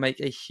 because it will make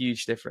a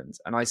huge difference.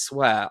 And I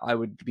swear I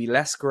would be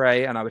less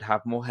grey and I would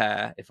have more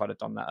hair if I'd have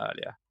done that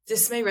earlier.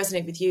 This may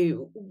resonate with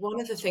you.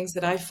 One of the things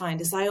that I find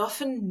is I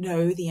often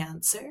know the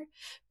answer,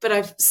 but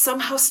I've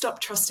somehow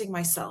stopped trusting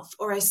myself,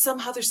 or there's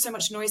so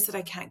much noise that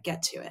I can't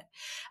get to it.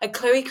 And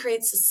Chloé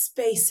creates a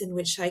space in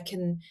which I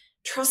can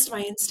trust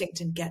my instinct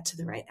and get to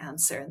the right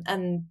answer.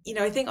 And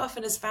I think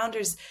often as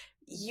founders,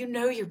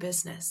 your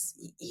business.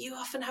 You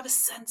often have a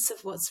sense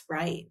of what's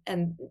right,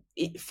 and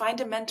find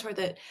a mentor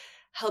that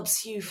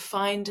helps you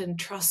find and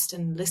trust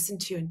and listen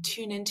to and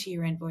tune into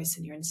your own voice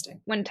and your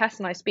instinct. When Tess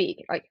and I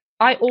speak,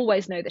 I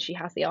always know that she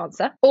has the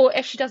answer. Or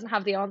if she doesn't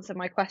have the answer,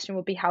 my question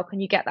will be, how can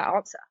you get that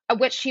answer?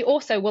 Which she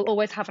also will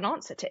always have an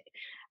answer to.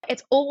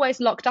 It's always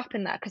locked up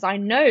in there, because I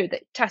know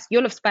that, Tess,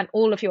 you'll have spent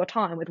all of your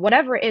time with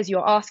whatever it is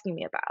you're asking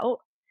me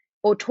about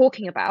or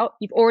talking about.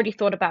 You've already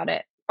thought about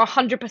it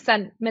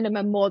 100%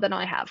 minimum more than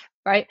I have,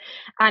 right?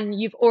 And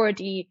you've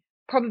already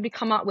probably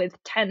come up with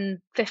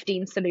 10,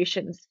 15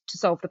 solutions to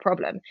solve the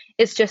problem.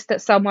 It's just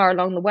that somewhere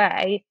along the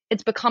way,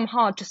 it's become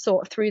hard to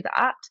sort through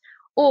that,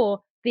 or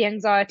the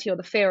anxiety or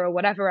the fear or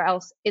whatever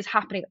else is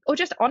happening, or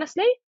just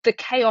honestly, the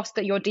chaos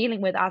that you're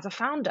dealing with as a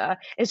founder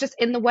is just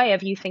in the way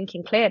of you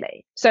thinking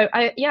clearly. So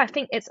I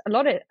think it's a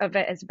lot of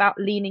it is about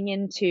leaning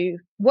into,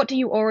 what do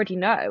you already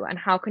know and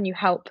how can you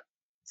help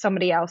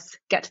somebody else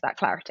get to that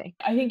clarity?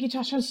 I think you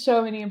touched on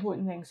so many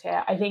important things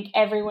here. I think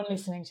everyone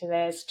listening to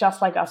this,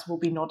 just like us, will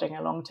be nodding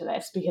along to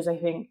this, because I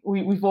think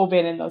we've all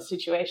been in those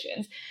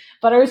situations.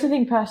 But I also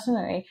think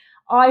personally,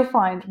 I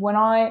find when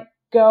I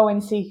go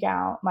and seek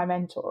out my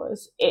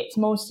mentors, it's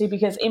mostly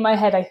because in my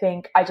head I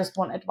think I just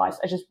want advice.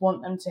 I just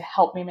want them to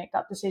help me make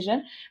that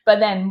decision. But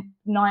then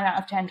 9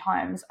 out of 10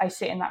 times I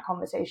sit in that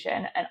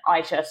conversation and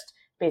I just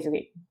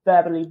basically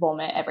verbally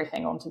vomit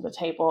everything onto the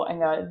table and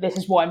go, this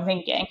is what I'm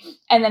thinking.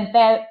 And then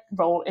their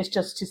role is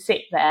just to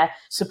sit there,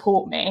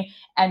 support me,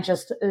 and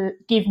just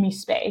give me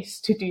space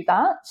to do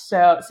that.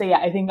 So yeah,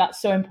 I think that's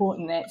so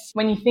important. It's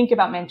when you think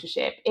about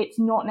mentorship, it's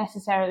not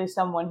necessarily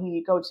someone who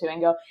you go to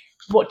and go,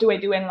 what do I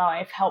do in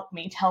life? Help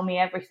me, tell me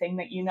everything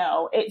that you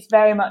know. It's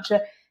very much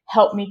a,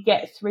 help me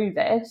get through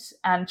this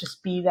and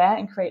just be there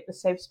and create the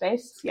safe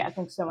space. Yeah,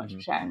 thanks so much for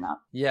sharing that.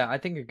 Yeah, I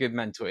think a good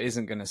mentor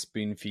isn't going to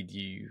spoon feed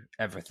you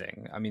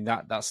everything. I mean,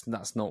 that's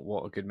not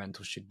what a good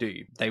mentor should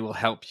do. They will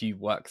help you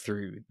work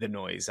through the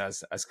noise,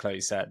 as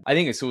Chloé said. I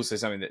think it's also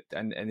something that,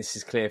 and this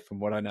is clear from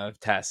what I know of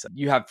Tess,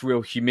 you have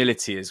real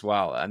humility as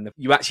well. And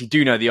you actually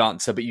do know the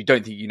answer, but you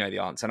don't think you know the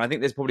answer. And I think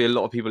there's probably a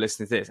lot of people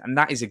listening to this, and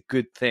that is a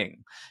good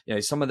thing. You know,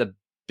 some of the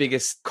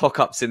biggest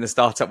cock-ups in the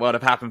startup world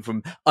have happened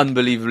from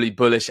unbelievably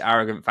bullish,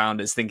 arrogant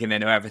founders thinking they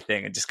know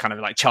everything and just kind of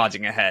like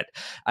charging ahead.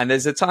 And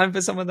there's a time for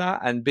some of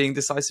that and being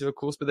decisive, of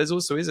course, but there's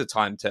also is a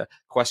time to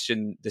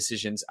question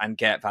decisions and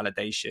get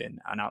validation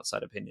and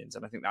outside opinions.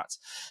 And I think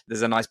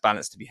there's a nice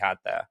balance to be had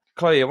there.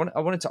 Chloé, I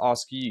wanted to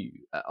ask you,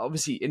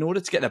 obviously, in order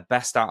to get the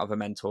best out of a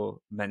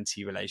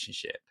mentor-mentee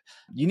relationship,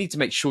 you need to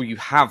make sure you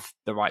have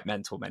the right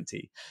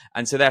mentor-mentee.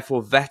 And so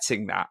therefore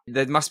vetting that,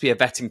 there must be a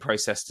vetting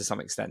process to some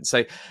extent.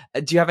 So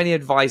do you have any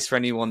advice for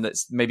anyone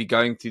that's maybe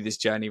going through this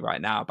journey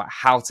right now about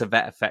how to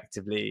vet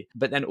effectively,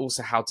 but then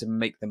also how to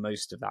make the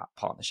most of that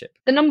partnership?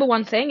 The number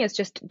one thing is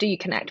just, do you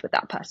connect with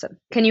that person?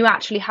 Can you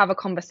actually have a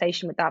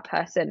conversation with that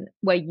person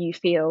where you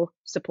feel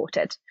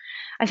supported?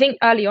 I think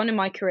early on in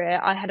my career,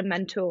 I had a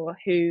mentor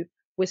who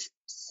was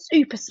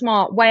super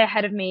smart, way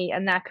ahead of me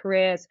in their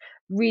careers,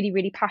 really,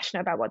 really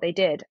passionate about what they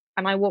did.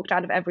 And I walked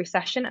out of every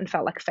session and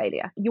felt like a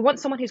failure. You want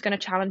someone who's going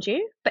to challenge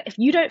you, but if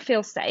you don't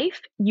feel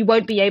safe, you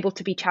won't be able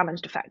to be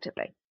challenged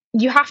effectively.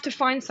 You have to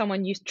find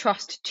someone you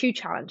trust to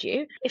challenge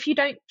you. If you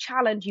don't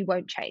challenge, you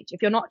won't change.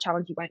 If you're not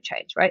challenged, you won't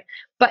change, right?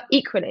 But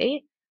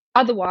equally,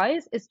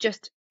 otherwise,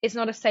 it's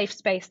not a safe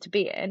space to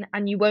be in,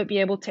 and you won't be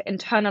able to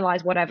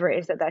internalize whatever it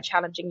is that they're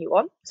challenging you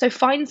on. So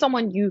find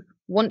someone you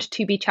want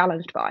to be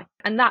challenged by.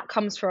 And that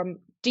comes from,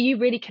 do you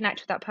really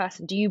connect with that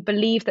person? Do you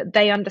believe that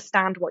they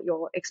understand what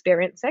you're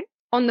experiencing?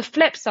 On the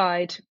flip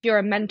side, if you're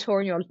a mentor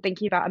and you're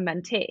thinking about a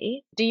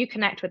mentee, do you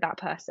connect with that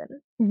person?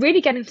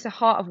 Really get into the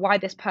heart of why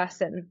this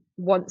person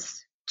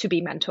wants to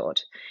be mentored.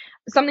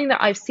 Something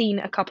that I've seen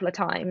a couple of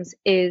times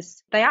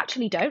is they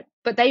actually don't,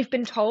 but they've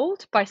been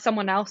told by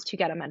someone else to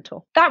get a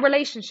mentor. That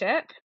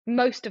relationship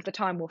most of the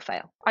time will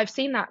fail. I've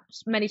seen that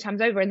many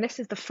times over, and this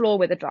is the flaw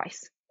with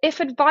advice. If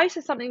advice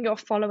is something you're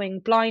following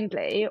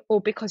blindly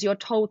or because you're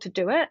told to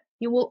do it,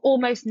 you will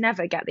almost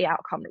never get the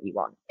outcome that you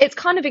want. It's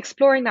kind of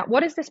exploring that.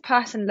 What is this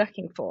person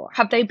looking for?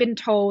 Have they been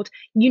told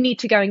you need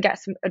to go and get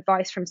some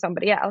advice from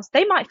somebody else?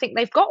 They might think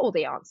they've got all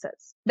the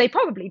answers. They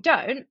probably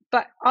don't,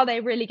 but are they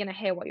really going to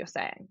hear what you're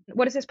saying?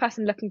 What is this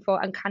person looking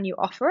for, and can you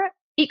offer it?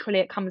 Equally,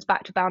 it comes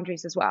back to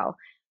boundaries as well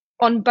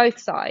on both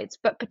sides,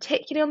 but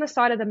particularly on the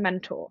side of the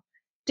mentor.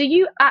 Do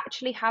you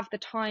actually have the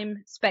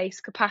time,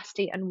 space,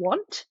 capacity, and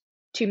want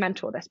to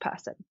mentor this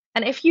person?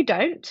 And if you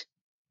don't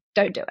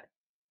do it,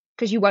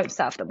 because you won't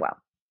serve them well.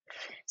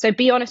 So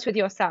be honest with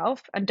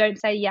yourself and don't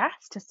say yes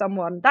to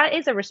someone. That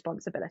is a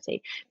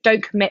responsibility.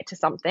 Don't commit to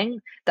something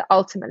that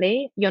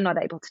ultimately you're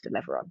not able to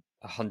deliver on.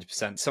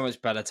 100%. So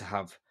much better to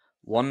have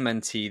one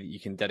mentee that you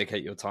can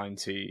dedicate your time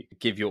to,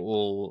 give your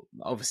all,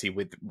 obviously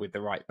with the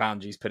right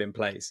boundaries put in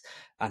place,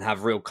 and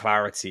have real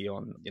clarity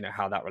on,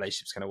 how that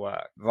relationship's going to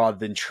work, rather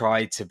than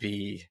try to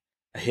be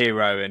a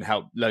hero and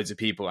help loads of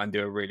people and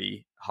do a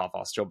really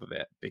half-assed job of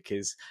it,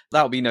 because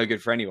that'll be no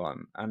good for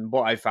anyone. And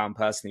what I found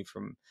personally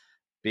from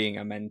being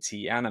a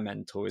mentee and a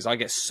mentor is I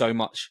get so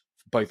much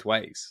both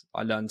ways.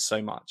 I learn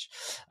so much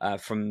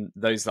from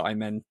those that I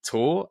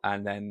mentor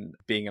and then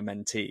being a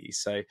mentee.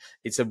 So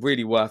it's a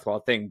really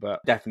worthwhile thing,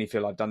 but definitely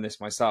feel I've done this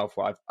myself,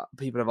 where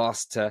people have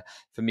asked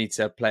for me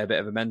to play a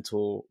bit of a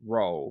mentor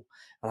role.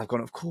 And I've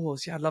gone, of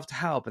course, yeah, I'd love to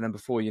help. And then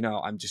before you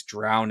know, I'm just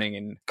drowning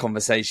in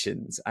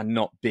conversations and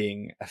not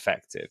being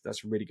effective.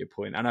 That's a really good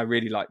point. And I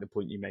really like the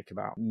point you make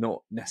about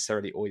not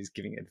necessarily always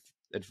giving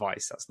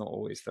advice. That's not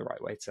always the right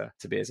way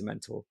to be as a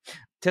mentor.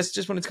 Tess,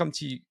 just wanted to come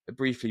to you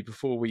briefly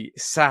before we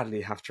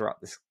sadly have to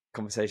wrap this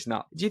conversation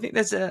up. Do you think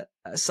there's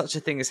such a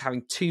thing as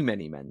having too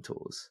many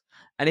mentors?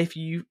 And if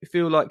you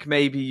feel like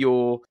maybe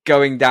you're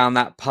going down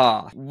that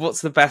path,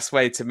 what's the best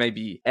way to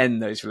maybe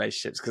end those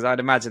relationships? Because I'd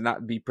imagine that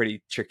would be a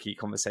pretty tricky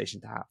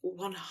conversation to have.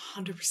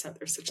 100%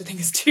 there's such a thing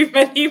as too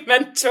many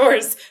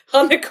mentors.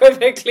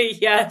 Unequivocally,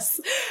 yes.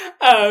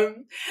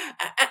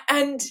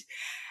 And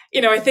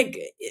I think,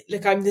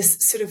 look, I'm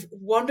this sort of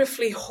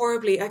wonderfully,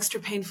 horribly,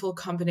 extra painful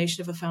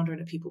combination of a founder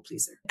and a people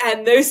pleaser.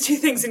 And those two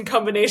things in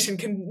combination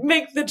can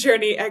make the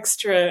journey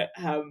extra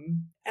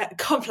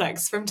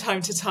complex from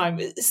time to time.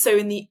 So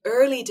in the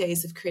early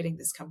days of creating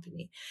this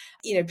company,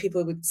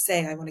 people would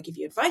say, I want to give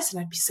you advice.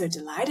 And I'd be so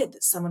delighted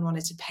that someone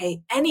wanted to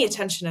pay any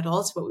attention at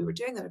all to what we were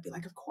doing. That I'd be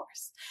like, of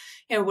course.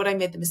 What I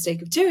made the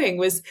mistake of doing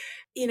was,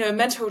 a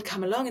mentor would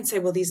come along and say,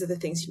 well, these are the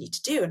things you need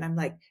to do. And I'm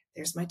like,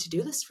 there's my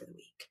to-do list for the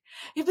week.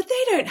 But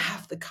they don't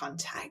have the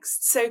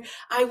context. So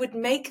I would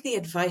make the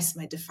advice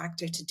my de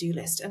facto to-do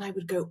list, and I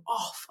would go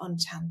off on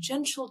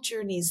tangential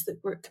journeys that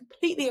were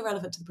completely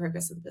irrelevant to the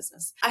progress of the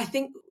business. I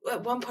think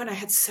at one point I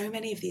had so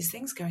many of these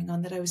things going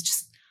on that I was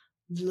just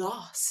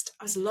lost.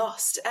 I was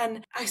lost.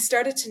 And I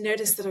started to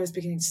notice that I was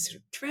beginning to sort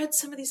of dread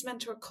some of these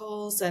mentor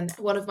calls. And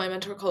one of my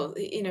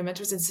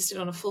mentors insisted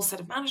on a full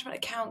set of management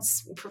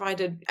accounts,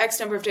 provided X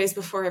number of days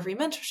before every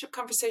mentorship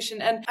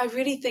conversation. And I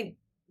really think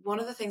one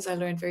of the things I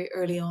learned very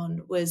early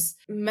on was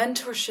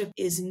mentorship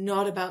is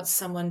not about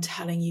someone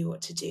telling you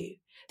what to do.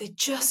 They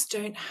just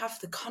don't have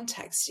the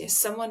context. Yes,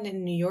 someone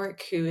in New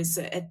York who is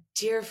a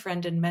dear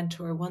friend and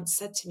mentor once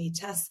said to me,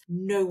 Tess,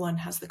 no one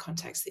has the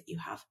context that you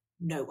have.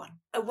 No one.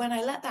 When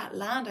I let that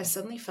land, I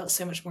suddenly felt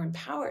so much more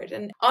empowered.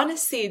 And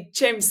honestly,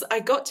 James, I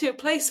got to a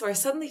place where I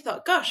suddenly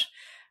thought, gosh,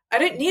 I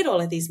don't need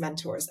all of these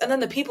mentors. And then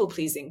the people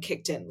pleasing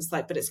kicked in. It was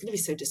like, but it's going to be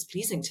so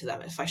displeasing to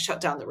them if I shut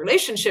down the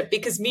relationship,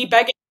 because me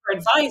begging for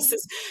advice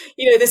is,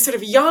 this sort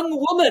of young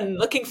woman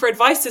looking for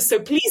advice is so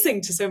pleasing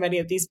to so many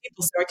of these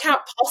people. So I can't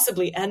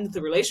possibly end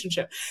the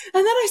relationship.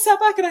 And then I sat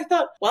back and I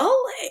thought, well,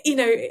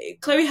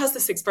 Chloé has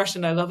this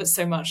expression. I love it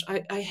so much.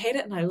 I hate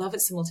it and I love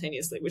it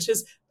simultaneously, which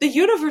is the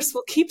universe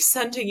will keep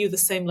sending you the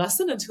same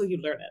lesson until you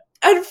learn it.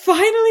 And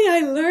finally,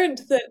 I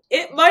learned that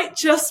it might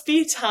just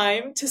be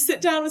time to sit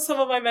down with some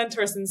of my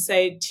mentors and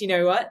say, do you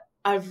know what?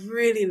 I've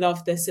really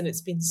loved this and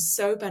it's been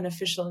so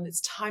beneficial and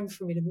it's time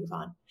for me to move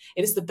on.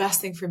 It is the best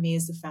thing for me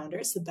as the founder.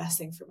 It's the best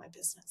thing for my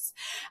business.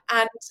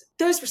 And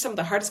those were some of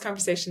the hardest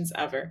conversations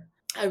ever.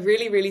 I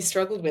really, really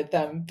struggled with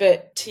them.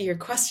 But to your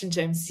question,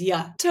 James,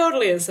 yeah,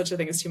 totally is such a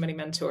thing as too many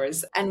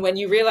mentors. And when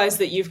you realize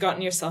that you've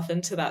gotten yourself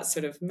into that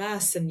sort of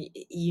mess and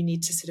you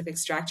need to sort of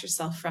extract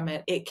yourself from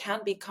it, it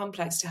can be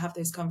complex to have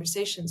those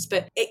conversations.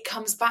 But it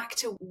comes back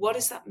to, what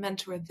is that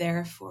mentor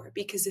there for?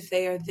 Because if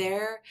they are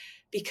there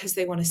because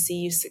they want to see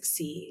you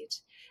succeed,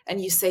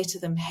 and you say to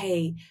them,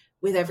 hey,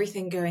 with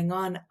everything going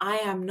on, I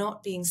am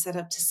not being set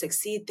up to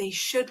succeed. They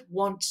should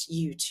want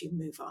you to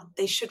move on.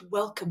 They should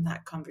welcome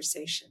that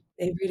conversation.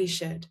 They really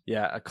should.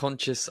 Yeah, a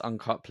conscious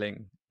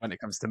uncoupling when it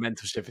comes to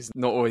mentorship is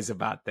not always a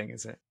bad thing,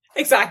 is it?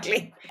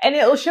 Exactly. And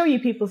it'll show you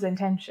people's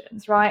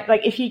intentions, right?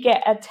 Like if you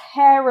get a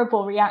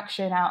terrible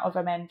reaction out of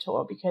a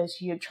mentor because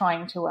you're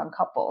trying to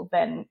uncouple,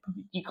 then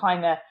you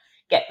kind of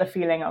get the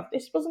feeling of,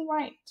 this wasn't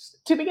right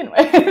to begin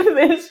with.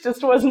 This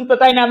just wasn't the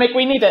dynamic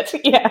we needed.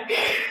 Yeah.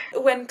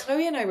 When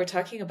Chloé and I were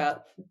talking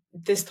about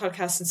this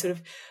podcast and sort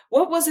of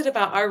what was it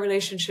about our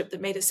relationship that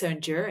made it so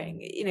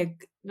enduring,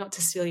 not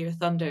to steal your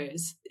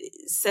thunders,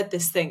 said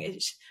this thing.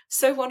 It's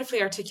so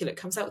wonderfully articulate,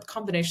 comes out with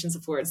combinations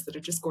of words that are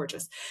just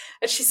gorgeous.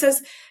 And she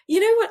says, you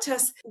know what,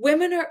 Tess?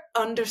 Women are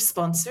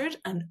under-sponsored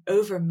and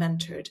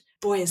over-mentored.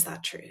 Boy, is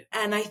that true.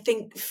 And I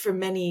think for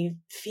many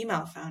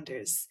female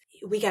founders,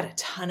 we get a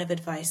ton of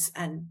advice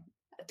and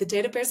the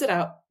data bears it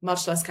out,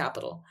 much less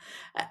capital.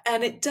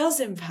 And it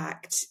does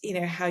impact,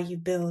 how you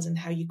build and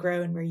how you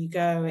grow and where you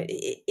go.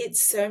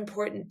 It's so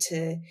important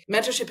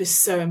mentorship is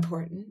so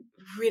important.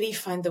 Really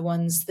find the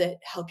ones that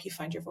help you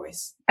find your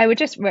voice. I would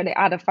just really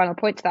add a final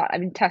point to that. I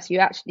mean, Tess, you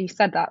actually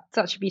said that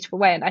such a beautiful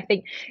way. And I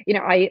think,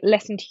 I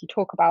listened to you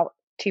talk about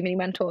too many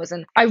mentors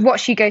and I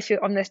watched you go through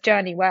on this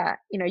journey where,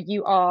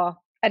 you are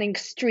an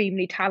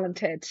extremely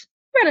talented,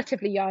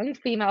 relatively young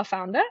female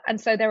founder. And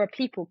so there are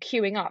people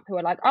queuing up who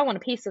are like, I want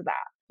a piece of that.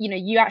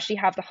 You actually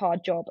have the hard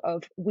job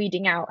of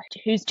weeding out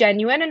who's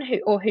genuine and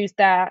who's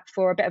there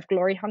for a bit of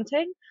glory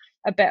hunting,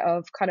 a bit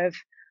of kind of,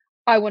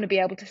 I want to be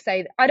able to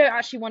say, I don't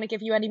actually want to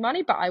give you any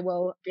money, but I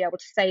will be able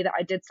to say that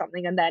I did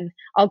something and then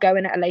I'll go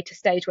in at a later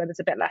stage where there's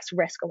a bit less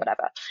risk or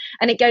whatever.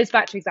 And it goes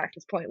back to exactly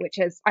this point, which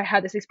is I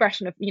had this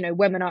expression of,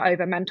 women are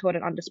over mentored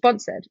and under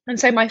sponsored. And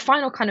so my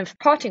final kind of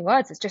parting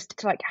words is just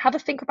to have a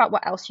think about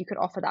what else you could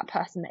offer that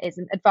person that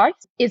isn't advice.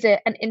 Is it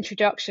an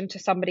introduction to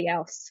somebody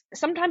else?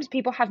 Sometimes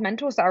people have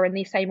mentors that are in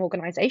the same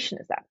organization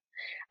as them.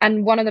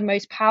 And one of the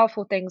most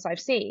powerful things I've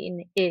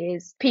seen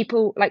is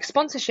people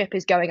sponsorship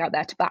is going out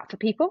there to bat for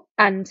people.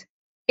 And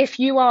if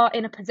you are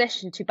in a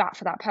position to bat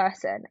for that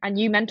person and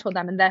you mentor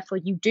them and therefore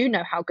you do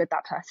know how good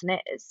that person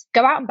is,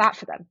 go out and bat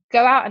for them.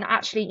 Go out and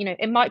actually,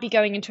 it might be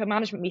going into a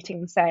management meeting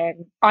and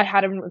saying, I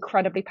had an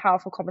incredibly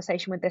powerful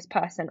conversation with this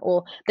person,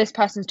 or this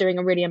person's doing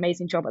a really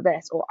amazing job at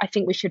this, or I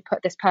think we should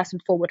put this person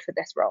forward for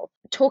this role.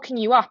 Talking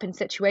you up in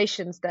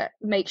situations that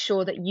make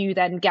sure that you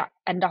then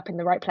end up in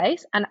the right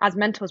place. And as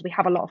mentors, we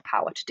have a lot of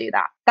power to do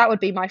that. That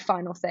would be my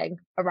final thing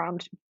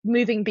around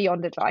moving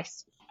beyond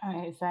advice.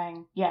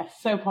 Amazing. Yes,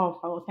 so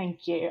powerful.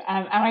 Thank you.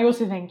 And I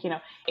also think, it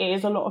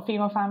is a lot of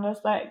female founders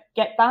that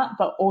get that,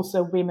 but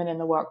also women in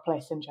the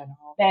workplace in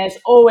general. There's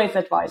always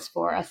advice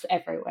for us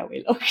everywhere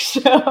we look.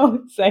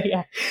 So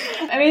yeah.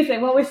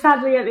 Amazing. Well, we're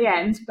sadly at the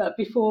end, but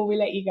before we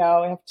let you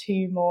go, I have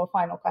two more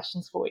final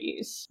questions for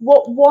you.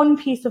 What one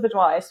piece of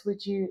advice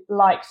would you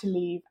like to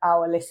leave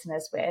our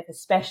listeners with,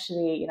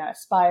 especially,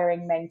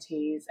 aspiring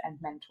mentees and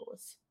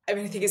mentors? I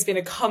think it's been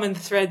a common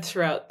thread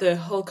throughout the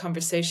whole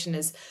conversation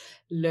is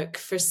look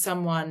for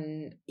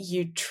someone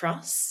you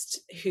trust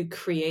who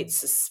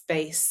creates a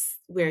space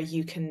where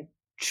you can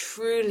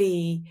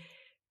truly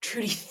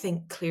truly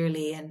think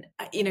clearly. And,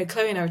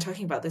 Chloe and I were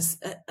talking about this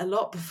a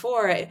lot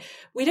before.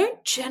 We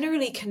don't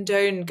generally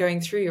condone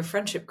going through your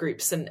friendship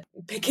groups and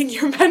picking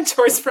your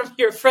mentors from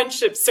your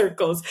friendship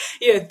circles.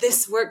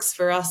 This works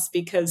for us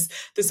because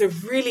there's a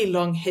really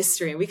long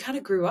history and we kind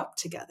of grew up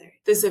together.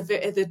 There's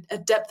a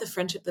depth of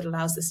friendship that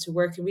allows this to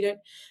work. And we don't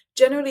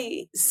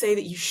generally say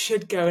that you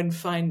should go and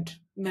find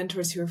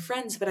mentors who are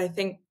friends, but I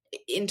think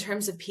in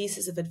terms of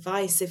pieces of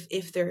advice,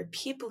 if there are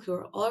people who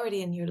are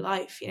already in your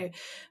life,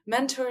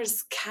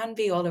 mentors can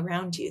be all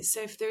around you.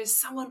 So if there is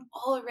someone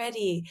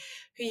already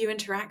who you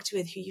interact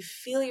with, who you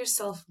feel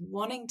yourself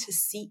wanting to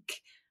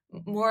seek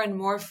more and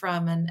more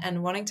from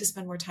and wanting to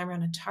spend more time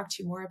around and talk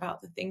to you more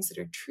about the things that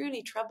are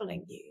truly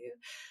troubling you,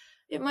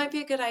 it might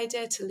be a good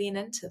idea to lean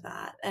into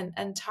that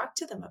and talk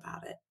to them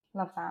about it.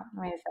 Love that.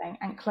 Amazing.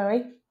 And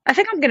Chloe? I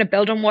think I'm going to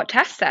build on what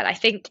Tess said. I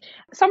think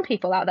some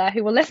people out there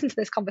who will listen to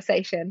this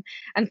conversation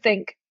and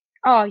think,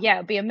 oh yeah,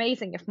 it'd be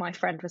amazing if my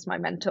friend was my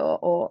mentor,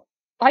 or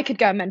I could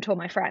go and mentor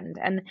my friend.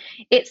 And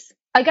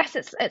I guess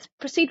it's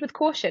proceed with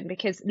caution,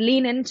 because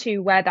lean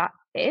into where that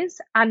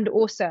is and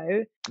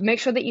also make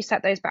sure that you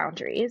set those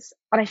boundaries.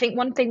 And I think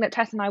one thing that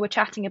Tess and I were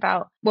chatting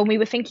about when we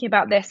were thinking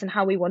about this and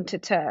how we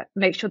wanted to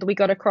make sure that we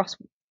got across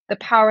the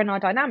power in our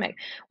dynamic,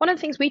 one of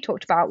the things we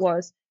talked about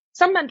was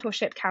some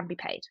mentorship can be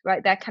paid,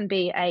 right? There can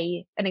be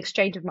an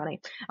exchange of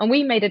money. And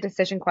we made a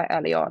decision quite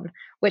early on,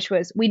 which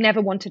was we never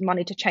wanted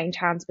money to change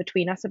hands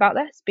between us about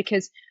this,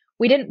 because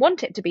we didn't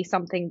want it to be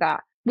something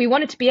that we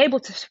wanted to be able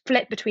to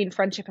flip between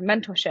friendship and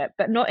mentorship,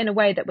 but not in a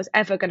way that was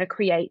ever going to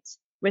create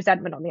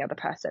resentment on the other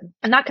person.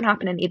 And that can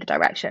happen in either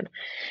direction.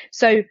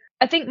 So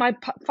I think my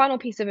final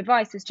piece of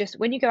advice is just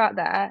when you go out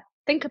there,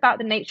 think about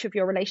the nature of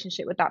your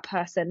relationship with that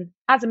person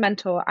as a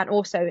mentor and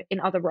also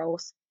in other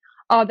roles.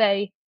 Are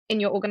they in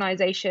your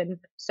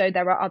organization, so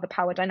there are other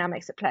power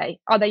dynamics at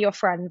play? Are they your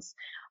friends?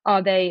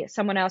 Are they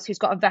someone else who's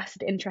got a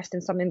vested interest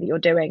in something that you're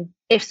doing?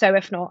 If so,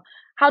 if not,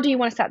 how do you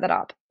want to set that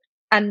up?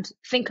 And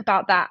think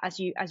about that as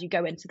you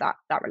go into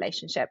that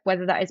relationship,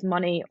 whether that is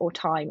money or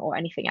time or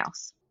anything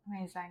else.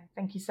 Amazing.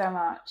 Thank you so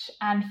much.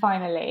 And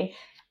finally,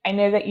 I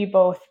know that you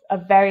both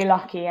are very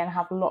lucky and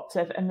have lots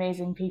of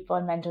amazing people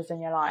and mentors in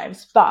your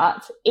lives.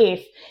 But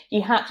if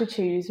you had to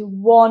choose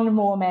one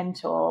more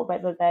mentor,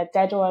 whether they're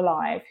dead or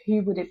alive,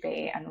 who would it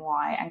be and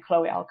why? And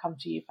Chloe, I'll come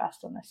to you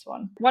first on this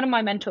one. One of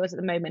my mentors at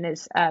the moment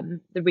is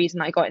the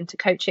reason I got into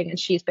coaching, and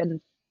she's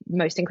been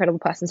most incredible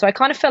person. So I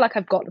kind of feel like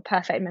I've got the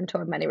perfect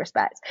mentor in many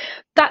respects.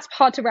 That's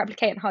hard to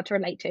replicate and hard to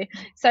relate to.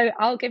 So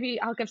I'll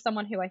give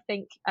someone who I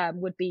think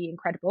would be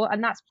incredible,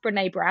 and that's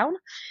Brene Brown.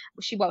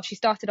 She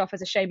started off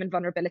as a shame and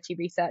vulnerability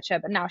researcher,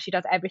 but now she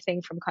does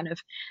everything from kind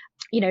of,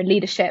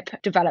 leadership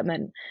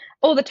development.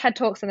 All the TED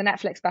Talks and the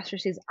Netflix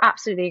specials is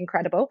absolutely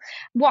incredible.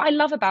 What I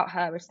love about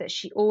her is that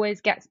she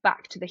always gets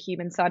back to the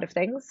human side of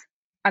things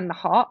and the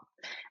heart,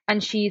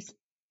 and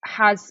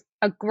has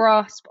a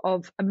grasp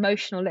of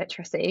emotional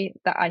literacy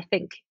that I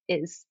think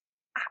is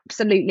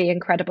absolutely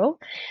incredible.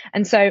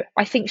 And so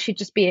I think she'd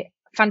just be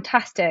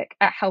fantastic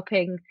at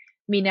helping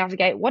me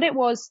navigate what it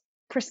was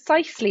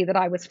precisely that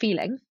I was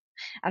feeling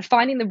and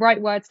finding the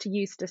right words to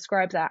use to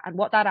describe that and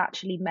what that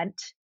actually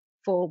meant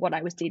for what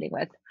I was dealing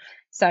with.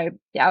 So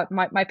yeah,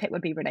 my pick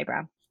would be Brene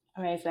Brown.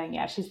 Amazing.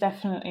 Yeah, she's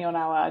definitely on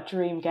our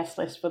dream guest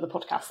list for the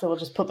podcast. So we'll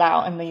just put that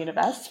out in the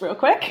universe real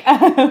quick.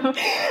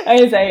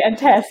 Amazing. And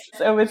Tess,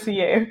 over to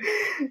you.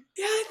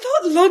 Yeah, I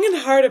thought long and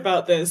hard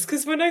about this,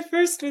 because when I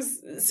first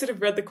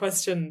read the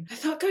question, I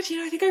thought, God,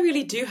 I think I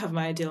really do have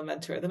my ideal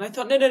mentor. Then I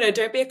thought, no,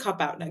 don't be a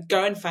cop-out. No,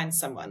 go and find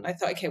someone. I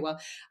thought, okay, well,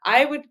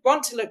 I would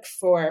want to look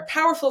for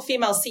powerful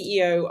female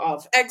CEO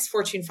of X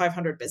Fortune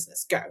 500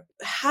 business. Go.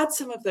 I had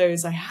some of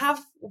those. I have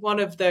one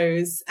of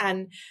those.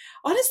 And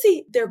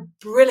honestly, they're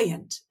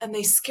brilliant and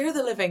they scare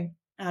the living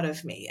out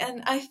of me.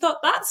 And I thought,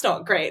 that's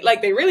not great.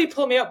 Like, they really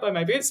pull me up by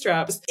my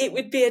bootstraps. It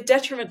would be a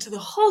detriment to the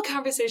whole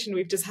conversation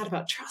we've just had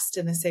about trust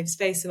in a safe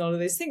space and all of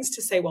those things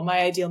to say, well,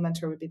 my ideal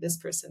mentor would be this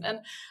person. And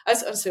I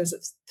was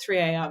at 3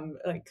 a.m.,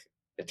 like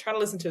trying to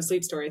listen to a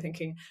sleep story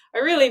thinking, I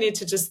really need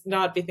to just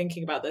not be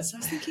thinking about this.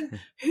 And I was thinking,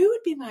 who would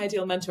be my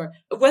ideal mentor?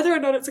 Whether or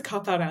not it's a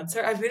cop-out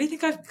answer, I really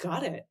think I've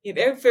got it.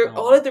 For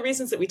all of the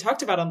reasons that we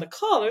talked about on the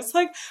call, it's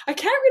like, I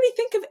can't really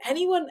think of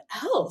anyone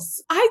else.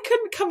 I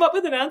couldn't come up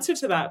with an answer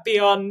to that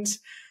beyond,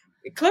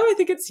 Chloe, I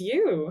think it's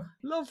you.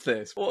 Love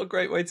this. What a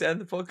great way to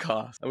end the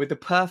podcast. With the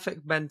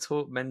perfect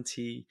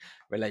mentor-mentee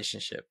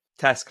relationship.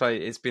 Tess, Chloé,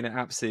 it's been an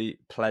absolute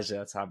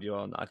pleasure to have you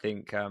on. I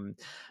think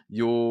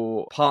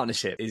your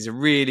partnership is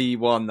really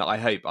one that I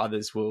hope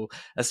others will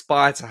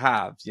aspire to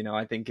have.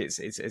 I think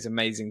it's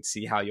amazing to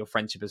see how your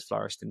friendship has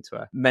flourished into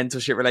a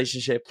mentorship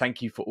relationship.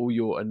 Thank you for all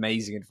your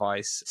amazing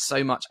advice.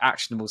 So much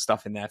actionable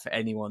stuff in there for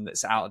anyone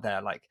that's out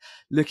there, like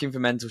looking for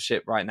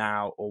mentorship right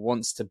now or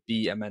wants to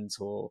be a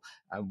mentor.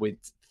 With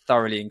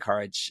thoroughly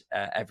encourage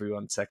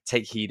everyone to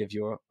take heed of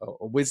your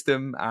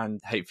wisdom, and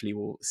hopefully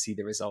we'll see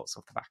the results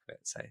off the back of it.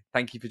 So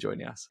thank you for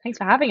joining us. Thanks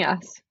for having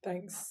us.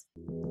 Thanks.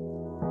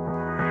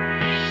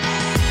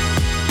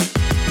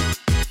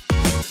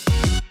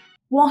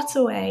 What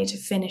a way to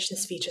finish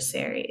this feature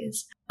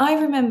series. I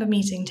remember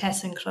meeting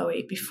Tess and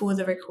Chloé before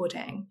the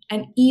recording,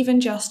 and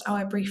even just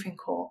our briefing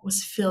call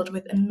was filled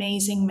with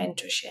amazing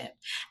mentorship,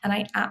 and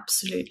I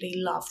absolutely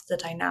loved the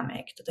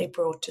dynamic that they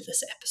brought to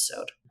this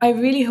episode. I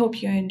really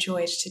hope you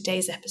enjoyed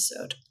today's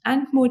episode,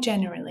 and more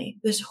generally,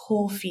 this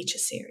whole feature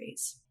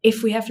series.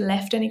 If we have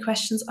left any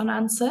questions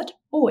unanswered,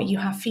 or you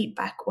have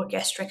feedback or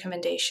guest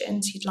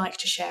recommendations you'd like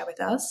to share with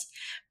us,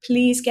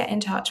 please get in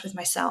touch with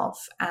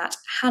myself at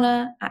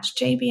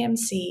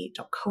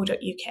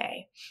hannah@jbmc.co.uk.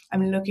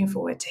 I'm looking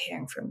forward to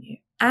hearing from you.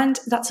 And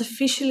that's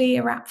officially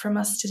a wrap from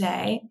us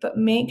today, but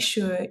make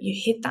sure you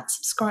hit that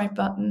subscribe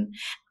button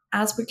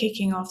as we're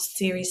kicking off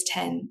Series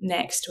 10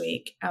 next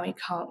week, and we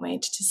can't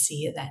wait to see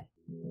you then.